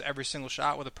follow his every single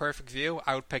shot with a perfect view,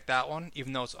 I would pick that one,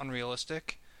 even though it's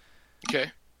unrealistic.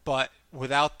 Okay. But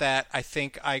without that, I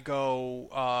think I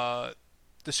go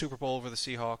the Super Bowl over the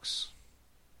Seahawks.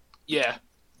 Yeah.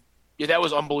 Yeah, that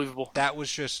was unbelievable. That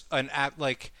was just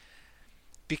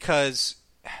because,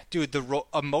 dude, the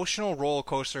emotional roller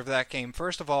coaster of that game.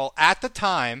 First of all, at the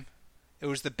time, it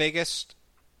was the biggest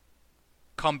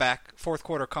fourth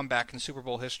quarter comeback in Super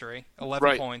Bowl history. 11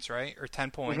 Right. points, right? Or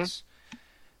 10 points.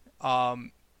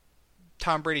 Tom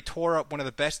Brady tore up one of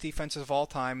the best defenses of all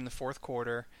time in the fourth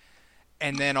quarter.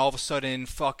 And then all of a sudden,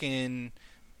 fucking,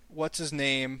 what's his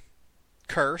name?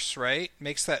 Curse, right?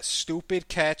 Makes that stupid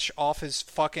catch off his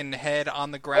fucking head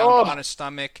on the ground on his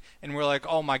stomach, and we're like,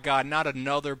 oh my god, not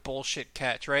another bullshit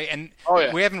catch, right? And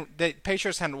the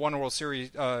Patriots hadn't won a World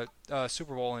Series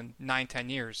Super Bowl in 9-10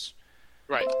 years,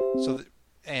 Right. so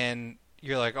and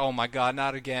you're like, oh my god,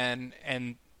 not again.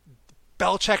 And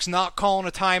Belichick's not calling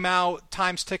a timeout,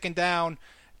 time's ticking down,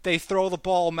 they throw the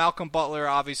ball. Malcolm Butler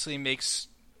obviously makes,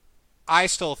 I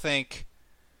still think,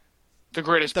 The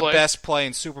greatest the play. best play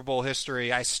in Super Bowl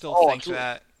history. I still think absolutely.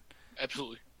 that.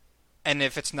 Absolutely. And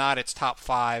if it's not, it's top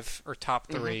 5 or top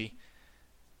 3.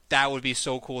 That would be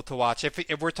so cool to watch.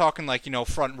 If we're talking like,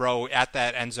 front row at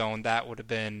that end zone, that would have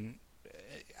been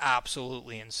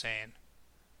absolutely insane.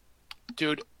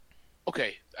 Dude,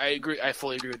 okay, I agree. I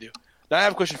fully agree with you. Now I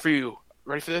have a question for you.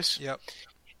 Ready for this? Yep.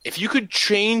 If you could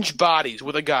change bodies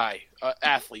with a guy,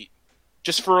 athlete,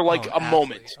 just for like a Athlete.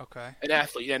 moment. Okay. An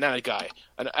athlete, yeah, not a guy.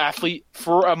 An athlete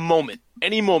for a moment.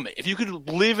 Any moment. If you could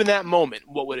live in that moment,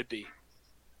 what would it be?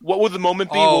 What would the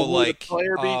moment be? Oh, what would like, the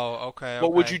player be? okay.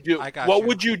 What would you do? I got What you.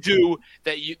 would you do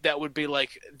that would be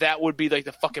like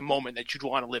the fucking moment that you'd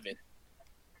want to live in?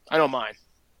 I don't mind.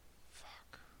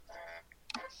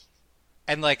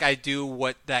 And like I do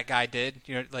what that guy did,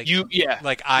 like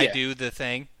I Yeah. do the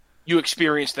thing. You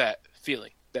experienced that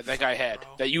feeling that guy had.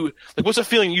 That you like. What's a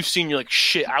feeling you've seen? You're like,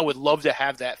 shit. I would love to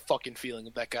have that fucking feeling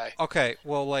of that guy. Okay,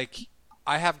 well, like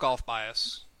I have golf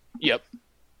bias, Yep.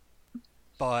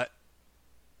 but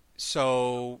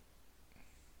so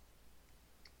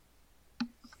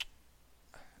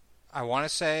I want to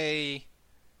say,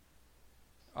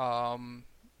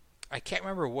 I can't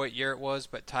remember what year it was,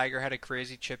 but Tiger had a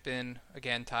crazy chip in.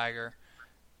 Again, Tiger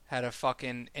had a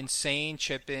fucking insane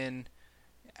chip in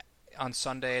on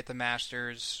Sunday at the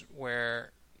Masters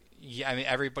where,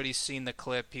 everybody's seen the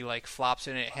clip. He like flops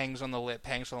in it, hangs on the lip,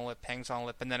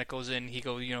 and then it goes in. He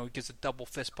gives a double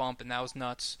fist bump, and that was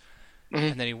nuts.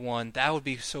 And then he won. That would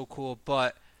be so cool.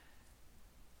 But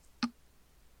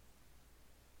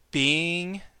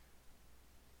being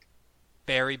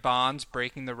Barry Bonds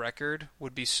breaking the record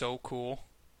would be so cool.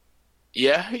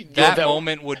 Yeah. That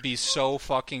moment would be so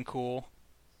fucking cool.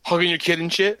 Hugging your kid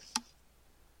and shit.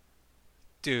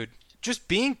 Dude, just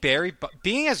being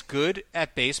as good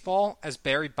at baseball as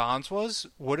Barry Bonds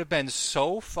would have been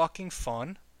so fucking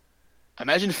fun.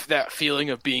 Imagine that feeling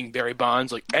of being Barry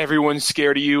Bonds, like everyone's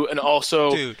scared of you, and also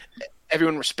Dude.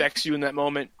 everyone respects you in that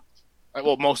moment.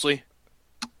 Well, mostly.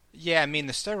 Yeah, the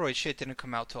steroid shit didn't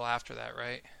come out till after that,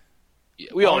 right? Yeah,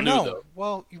 we all knew no. though.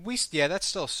 Well, that's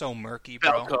still so murky,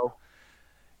 bro. Falco.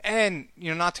 And,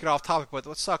 not to get off topic, but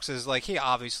what sucks is, like, he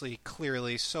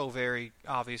clearly, so very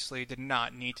obviously did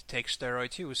not need to take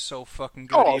steroids. He was so fucking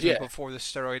good before the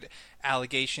steroid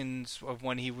allegations of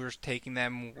when he was taking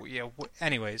them. Yeah,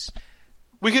 anyways.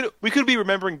 We could be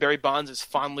remembering Barry Bonds as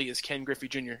fondly as Ken Griffey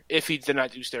Jr. if he did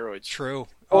not do steroids. True.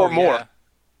 Or more.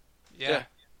 Yeah.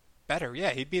 Better,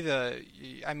 yeah. He'd be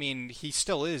he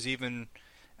still is, even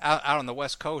out on the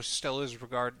West Coast, still is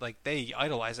regarded, like, they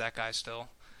idolize that guy still.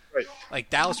 Right.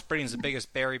 Like, Dallas Braden's the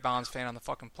biggest Barry Bonds fan on the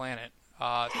fucking planet.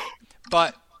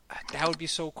 But that would be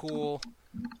so cool.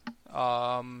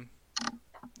 Like,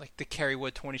 the Kerry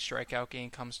Wood 20 strikeout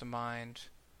game comes to mind.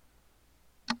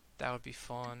 That would be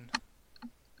fun.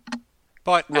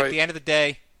 But at the end of the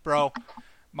day, bro,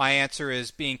 my answer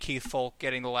is being Keith Folk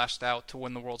getting the last out to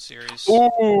win the World Series.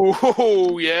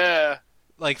 Ooh, yeah.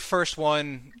 Like, first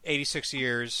one, 86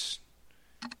 years.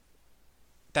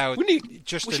 That would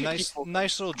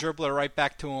nice little dribbler right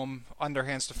back to him,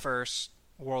 underhands to first,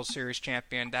 World Series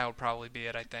champion. That would probably be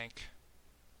it, I think.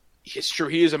 It's true.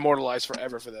 He is immortalized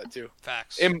forever for that too.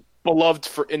 Facts. And beloved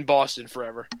in Boston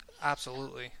forever.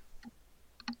 Absolutely.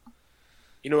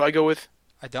 You know what I go with?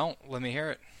 I don't. Let me hear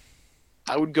it.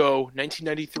 I would go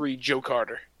 1993 Joe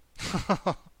Carter.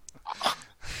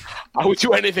 I would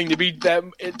do anything to beat that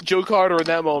Joe Carter in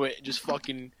that moment. Just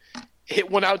fucking hit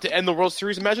one out to end the World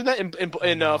Series. Imagine that in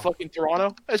fucking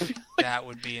Toronto. That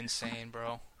would be insane,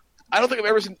 bro. I don't think I've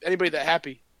ever seen anybody that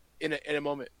happy in a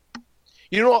moment.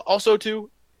 You know, also too,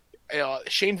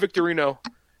 Shane Victorino.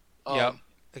 Yep.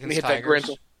 When he hit that grand.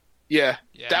 Yeah,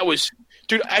 that was,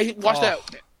 dude. I watch that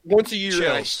once a year, chills.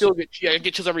 And I still get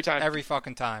chills every time. Every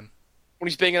fucking time. When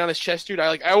he's banging on his chest, dude,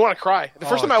 I want to cry. The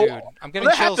first time I'm getting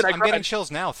chills. I'm getting chills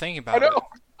now thinking about it.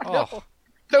 I know.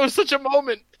 That was such a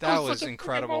moment. That was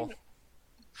incredible.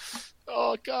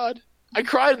 Oh God. I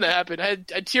cried when that happened. I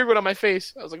had a tear going on my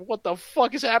face. I was like, what the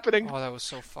fuck is happening? Oh, that was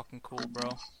so fucking cool,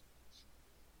 bro.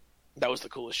 That was the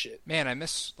coolest shit. Man, I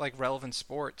miss like relevant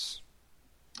sports.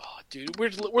 Oh, dude, we're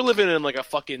living in like a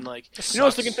fucking like. This You know what I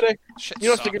was sucks. thinking today? Shit You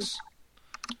know what I was sucks.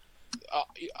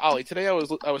 Ollie, today I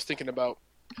was thinking about.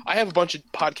 I have a bunch of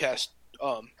podcasts.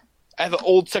 I have an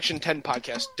old Section 10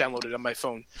 podcast downloaded on my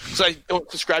phone, so I don't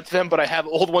subscribe to them, but I have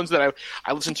old ones that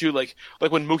I listen to, like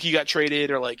when Mookie got traded,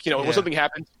 or like Yeah. when something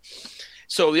happened.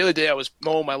 So the other day I was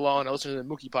mowing my lawn, I listened to the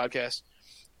Mookie podcast,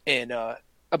 and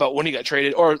about when he got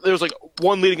traded, or there was like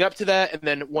one leading up to that, and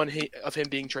then one of him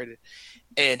being traded,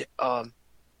 and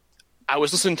I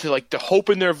was listening to like the hope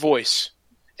in their voice.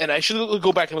 And I should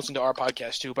go back and listen to our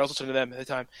podcast too, but I was listening to them at the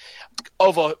time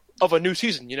of a new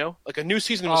season. Like a new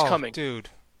season was coming. Dude.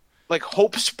 Like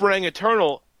hope sprang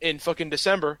eternal in fucking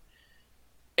December,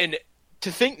 and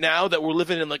to think now that we're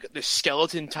living in like this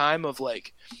skeleton time of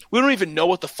like we don't even know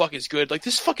what the fuck is good. Like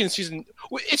this fucking season,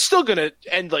 it's still gonna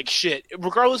end like shit,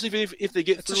 regardless if they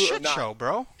get It's a through it or shit not. show,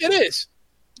 bro. It is.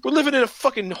 We're living in a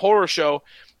fucking horror show,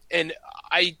 and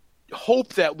I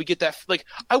hope that we get that. Like,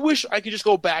 I wish I could just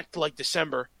go back to like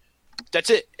December. That's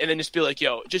it, and then just be like,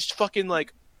 yo, just fucking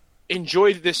like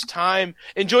enjoy this time.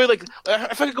 Enjoy like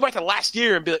if I could go back to last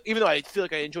year and be like, even though I feel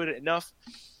like I enjoyed it enough.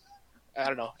 I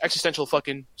don't know. Existential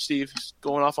fucking Steve is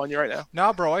going off on you right now.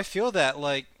 Nah, bro, I feel that.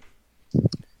 Like,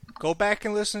 go back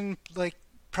and listen. Like,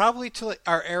 probably to like,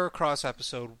 our Aerocross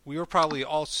episode. We were probably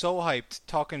all so hyped,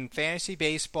 talking fantasy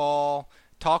baseball,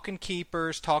 talking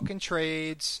keepers, talking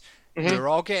trades. Mm-hmm. We were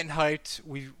all getting hyped.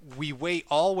 We wait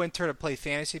all winter to play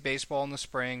fantasy baseball in the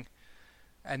spring,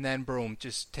 and then boom,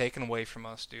 just taken away from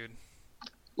us, dude.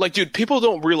 Like, dude, people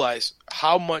don't realize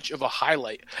how much of a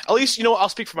highlight. At least, I'll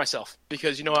speak for myself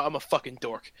because, I'm a fucking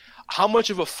dork. How much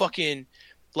of a fucking,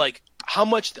 like, how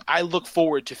much I look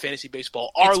forward to fantasy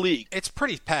baseball, our league. It's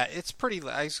pretty It's pretty.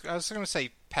 I was going to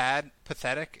say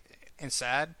pathetic and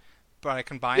sad, but I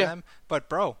combine them. But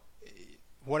bro,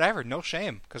 whatever, no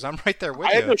shame, because I'm right there with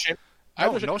you. I have no shame.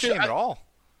 No shame at all.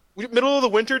 Middle of the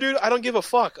winter, dude, I don't give a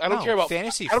fuck. I don't care about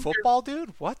fantasy I don't care. football,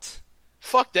 dude. What?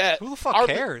 Fuck that. Who the fuck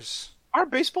cares? Our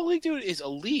baseball league, dude, is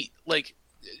elite. Like,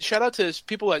 shout out to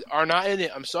people that are not in it.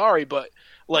 I'm sorry, but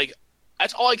like,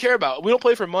 that's all I care about. We don't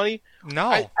play for money.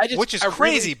 No, which is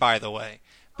crazy, by the way.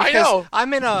 I know.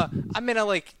 I'm in a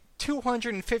like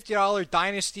 $250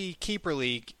 dynasty keeper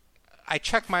league. I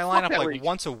check my lineup like league.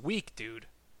 once a week, dude.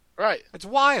 Right. It's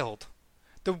wild.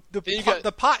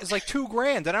 The pot is like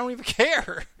 $2,000, and I don't even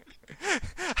care.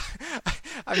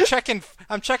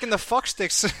 I'm checking the fuck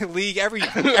sticks league every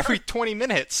 20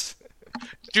 minutes.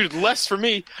 Dude, less for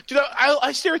me. Dude,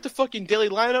 I stare at the fucking daily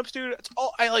lineups, dude. That's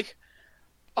all I like.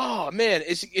 Oh man,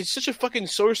 it's such a fucking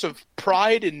source of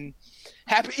pride and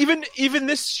happy. Even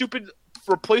this stupid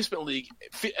replacement league.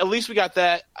 At least we got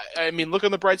that. I mean, look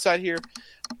on the bright side here.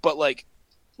 But like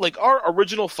our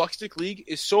original fuckstick league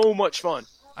is so much fun.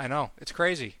 I know, it's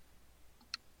crazy.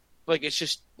 Like it's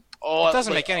just all. It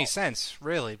doesn't make any sense,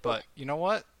 really. But you know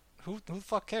what? Who the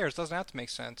fuck cares? It doesn't have to make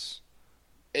sense.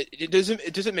 It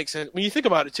doesn't make sense when you think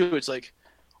about it too. It's like,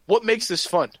 what makes this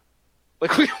fun?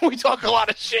 Like we talk a lot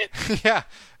of shit. Yeah,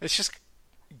 it's just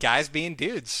guys being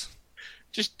dudes.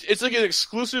 Just it's like an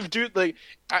exclusive dude. Like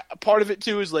part of it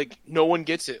too is like no one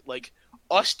gets it. Like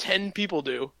us 10 people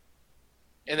do,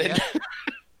 and then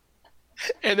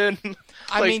and then.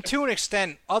 I mean, to an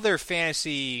extent, other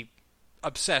fantasy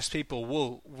obsessed people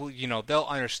will they'll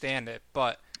understand it,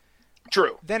 but.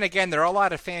 True. Then again, there are a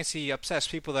lot of fantasy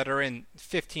obsessed people that are in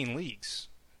 15 leagues.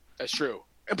 That's true.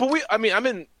 But I'm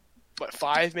in what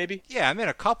 5 maybe? Yeah, I'm in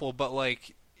a couple, but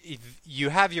like you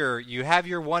have your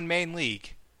one main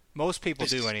league. Most people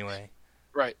do anyway.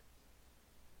 Right.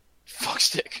 Fuck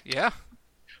stick. Yeah.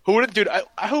 Who would dude?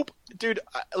 I hope, dude.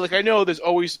 I know there's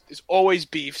always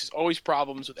beefs, there's always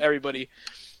problems with everybody,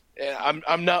 and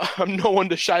I'm no one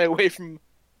to shy away from.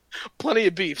 Plenty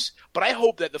of beefs, but I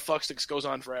hope that the fuck sticks goes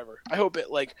on forever. I hope it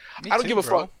I don't give a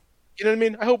fuck. You know what I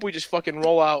mean? I hope we just fucking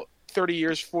roll out 30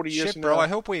 years, 40 years from bro. now. I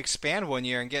hope we expand one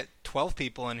year and get 12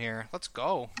 people in here. Let's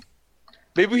go.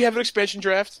 Maybe we have an expansion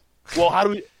draft. Well, how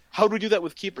do we do that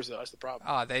with keepers though? That's the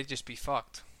problem. They'd just be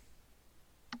fucked.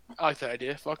 I like that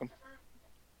idea. Fuck them.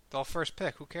 They'll first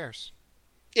pick. Who cares?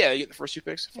 Yeah, they get the first 2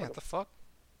 picks. Fuck the fuck.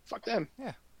 Fuck them.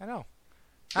 Yeah, I know.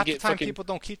 Half the time, people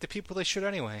don't keep the people they should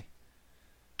anyway.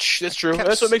 That's true.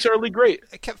 That's what makes our league great.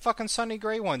 It kept fucking Sonny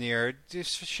Gray one year.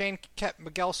 Shane kept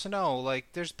Miguel Sano.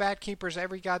 Like, there's bad keepers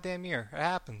every goddamn year. It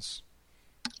happens.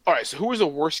 All right, so who was the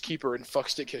worst keeper in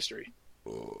fuckstick history?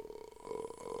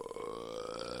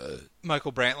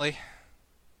 Michael Brantley.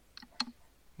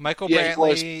 Michael Yeah, he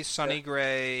Brantley, Sonny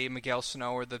Gray, Miguel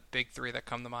Sano are the big three that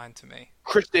come to mind to me.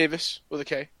 Chris Davis with a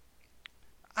K.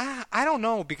 I don't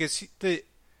know because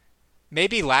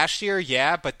maybe last year,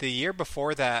 yeah, but the year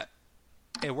before that,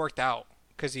 it worked out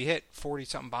because he hit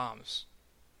 40-something bombs.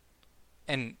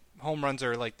 And home runs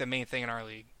are like the main thing in our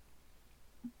league.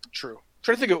 True. I'm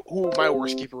trying to think of who my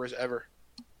worst keeper was ever.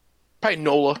 Probably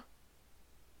Nola.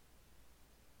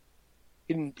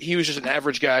 He was just an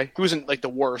average guy. He wasn't like the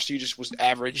worst. He just was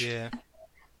average. Yeah.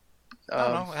 I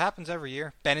don't know. It happens every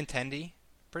year. Benintendi.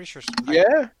 Pretty sure. Yeah.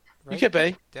 Right? You kept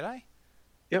Benny. Did I?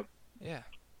 Yep. Yeah.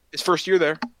 His first year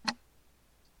there.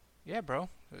 Yeah, bro.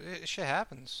 Shit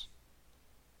happens.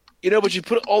 You know, but you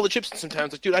put all the chips in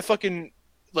sometimes. Like, dude,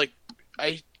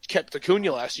 I kept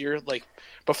Acuna last year, like,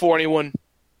 before anyone,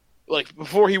 like,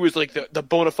 before he was, like, the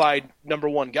bona fide number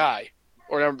one guy.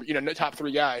 Or, top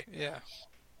three guy. Yeah.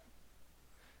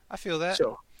 I feel that.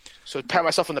 So pat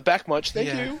myself on the back much.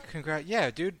 Thank you. Congrats.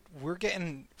 Yeah, dude, we're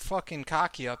getting fucking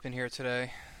cocky up in here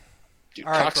today. Dude,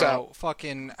 all right, cocks bro. out.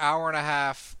 Fucking hour and a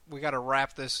half. We got to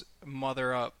wrap this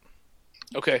mother up.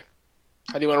 Okay.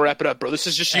 How do you want to wrap it up, bro? This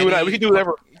is just you and I. We can do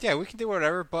whatever. Yeah, we can do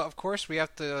whatever, but of course we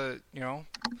have to,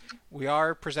 we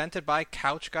are presented by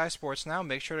Couch Guy Sports now.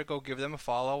 Make sure to go give them a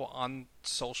follow on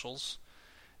socials.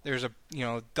 There's a,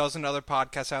 dozen other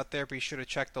podcasts out there. Be sure to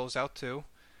check those out too.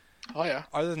 Oh, yeah.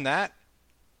 Other than that,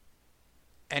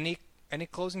 any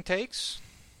closing takes?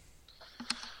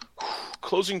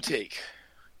 Closing take.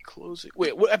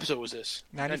 Wait, what episode was this?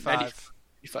 95.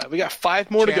 95. We got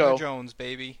 5 more to go. Chandler Jones,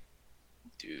 baby.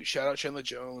 Dude, shout out Chandler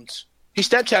Jones. He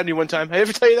Snapchatted me one time. Did I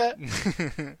ever tell you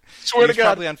that? Swear to God.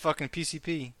 Probably on fucking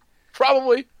PCP.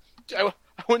 Probably. I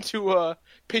went to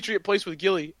Patriot Place with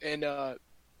Gilly, and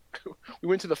we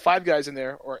went to the Five Guys in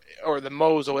there, or the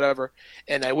Moe's or whatever,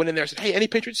 and I went in there and said, hey, any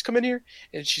Patriots come in here?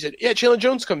 And she said, yeah, Chandler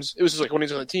Jones comes. It was just like when he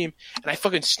was on the team, and I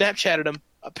fucking Snapchatted him,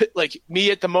 like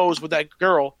me at the Moe's with that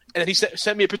girl, and then he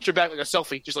sent me a picture back, like a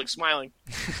selfie, just like smiling.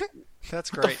 That's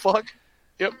great. What the fuck?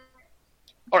 Yep.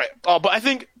 All right, but I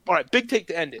think, big take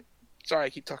to end it. Sorry, I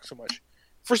keep talking so much.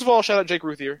 First of all, shout out Jake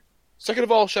Ruthier. Second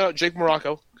of all, shout out Jake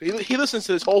Morocco. He listens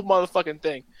to this whole motherfucking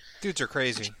thing. Dudes are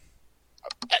crazy.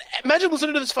 Imagine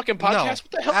listening to this fucking podcast. No,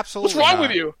 what the hell? absolutely What's wrong not.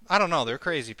 with you? I don't know. They're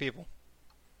crazy people.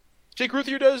 Jake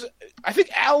Ruthier does. I think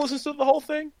Al listens to the whole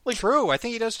thing. Like, true. I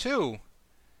think he does too.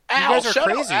 Al, you guys are shout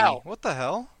crazy. Out Al. What the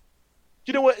hell?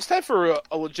 You know what? It's time for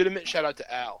a legitimate shout out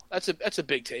to Al. That's a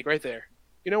big take right there.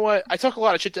 You know what? I talk a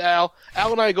lot of shit to Al.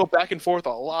 Al and I go back and forth a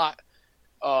lot.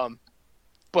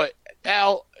 But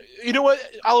Al, you know what,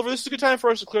 Oliver? This is a good time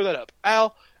for us to clear that up.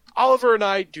 Al, Oliver and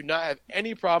I do not have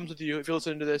any problems with you if you're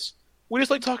listening to this. We just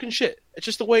like talking shit. It's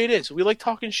just the way it is. We like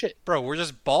talking shit. Bro, we're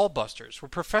just ball busters. We're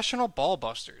professional ball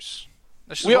busters.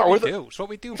 That's just We what are. we do. It's what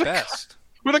we do best.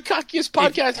 We're the cockiest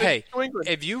podcast in New England.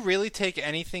 If you really take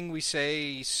anything we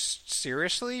say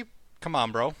seriously, come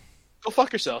on, bro. Go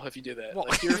fuck yourself if you do that. Well,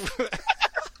 Like,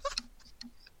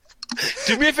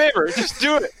 do me a favor. Just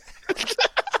do it.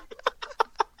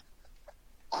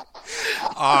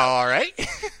 All right.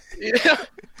 Yeah.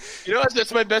 You know,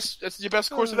 that's my best. That's your best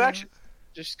course of action.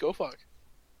 Just go fuck.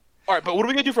 All right, but what are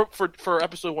we gonna do for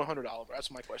episode 100, Oliver?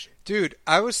 That's my question. Dude,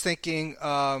 I was thinking,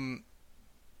 like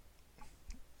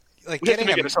We have to getting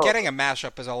make it getting a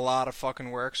mashup is a lot of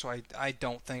fucking work, so I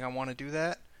don't think I want to do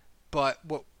that. But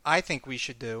what I think we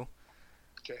should do.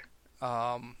 Okay.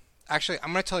 Actually, I'm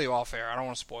gonna tell you off air. I don't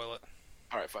want to spoil it.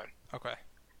 All right, fine. Okay.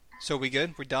 So we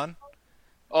good? We done?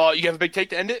 You have a big take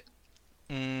to end it?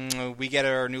 We get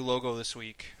our new logo this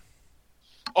week.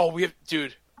 Oh, we have,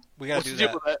 dude. We gotta What's do the deal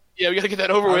that. with that? Yeah, we gotta get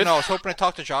that over with. No, I was hoping to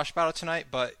talk to Josh about it tonight,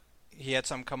 but he had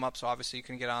something come up, so obviously he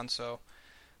couldn't get on. So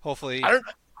hopefully,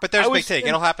 but there's a big take.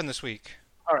 It'll happen this week.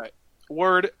 All right.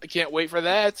 Word. I can't wait for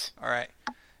that. All right.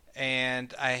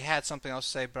 And I had something else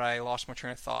to say, but I lost my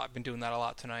train of thought. I've been doing that a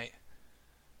lot tonight.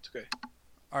 It's okay.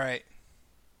 All right.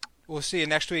 We'll see you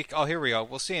next week. Oh, here we go.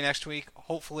 We'll see you next week.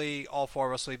 Hopefully, all four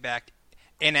of us will be back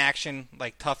in action,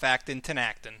 like tough acting,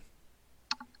 tenactin'.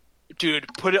 Dude,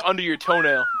 put it under your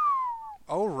toenail.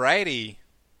 Alrighty.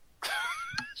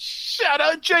 Shout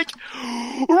out Jake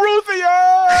Ruthier!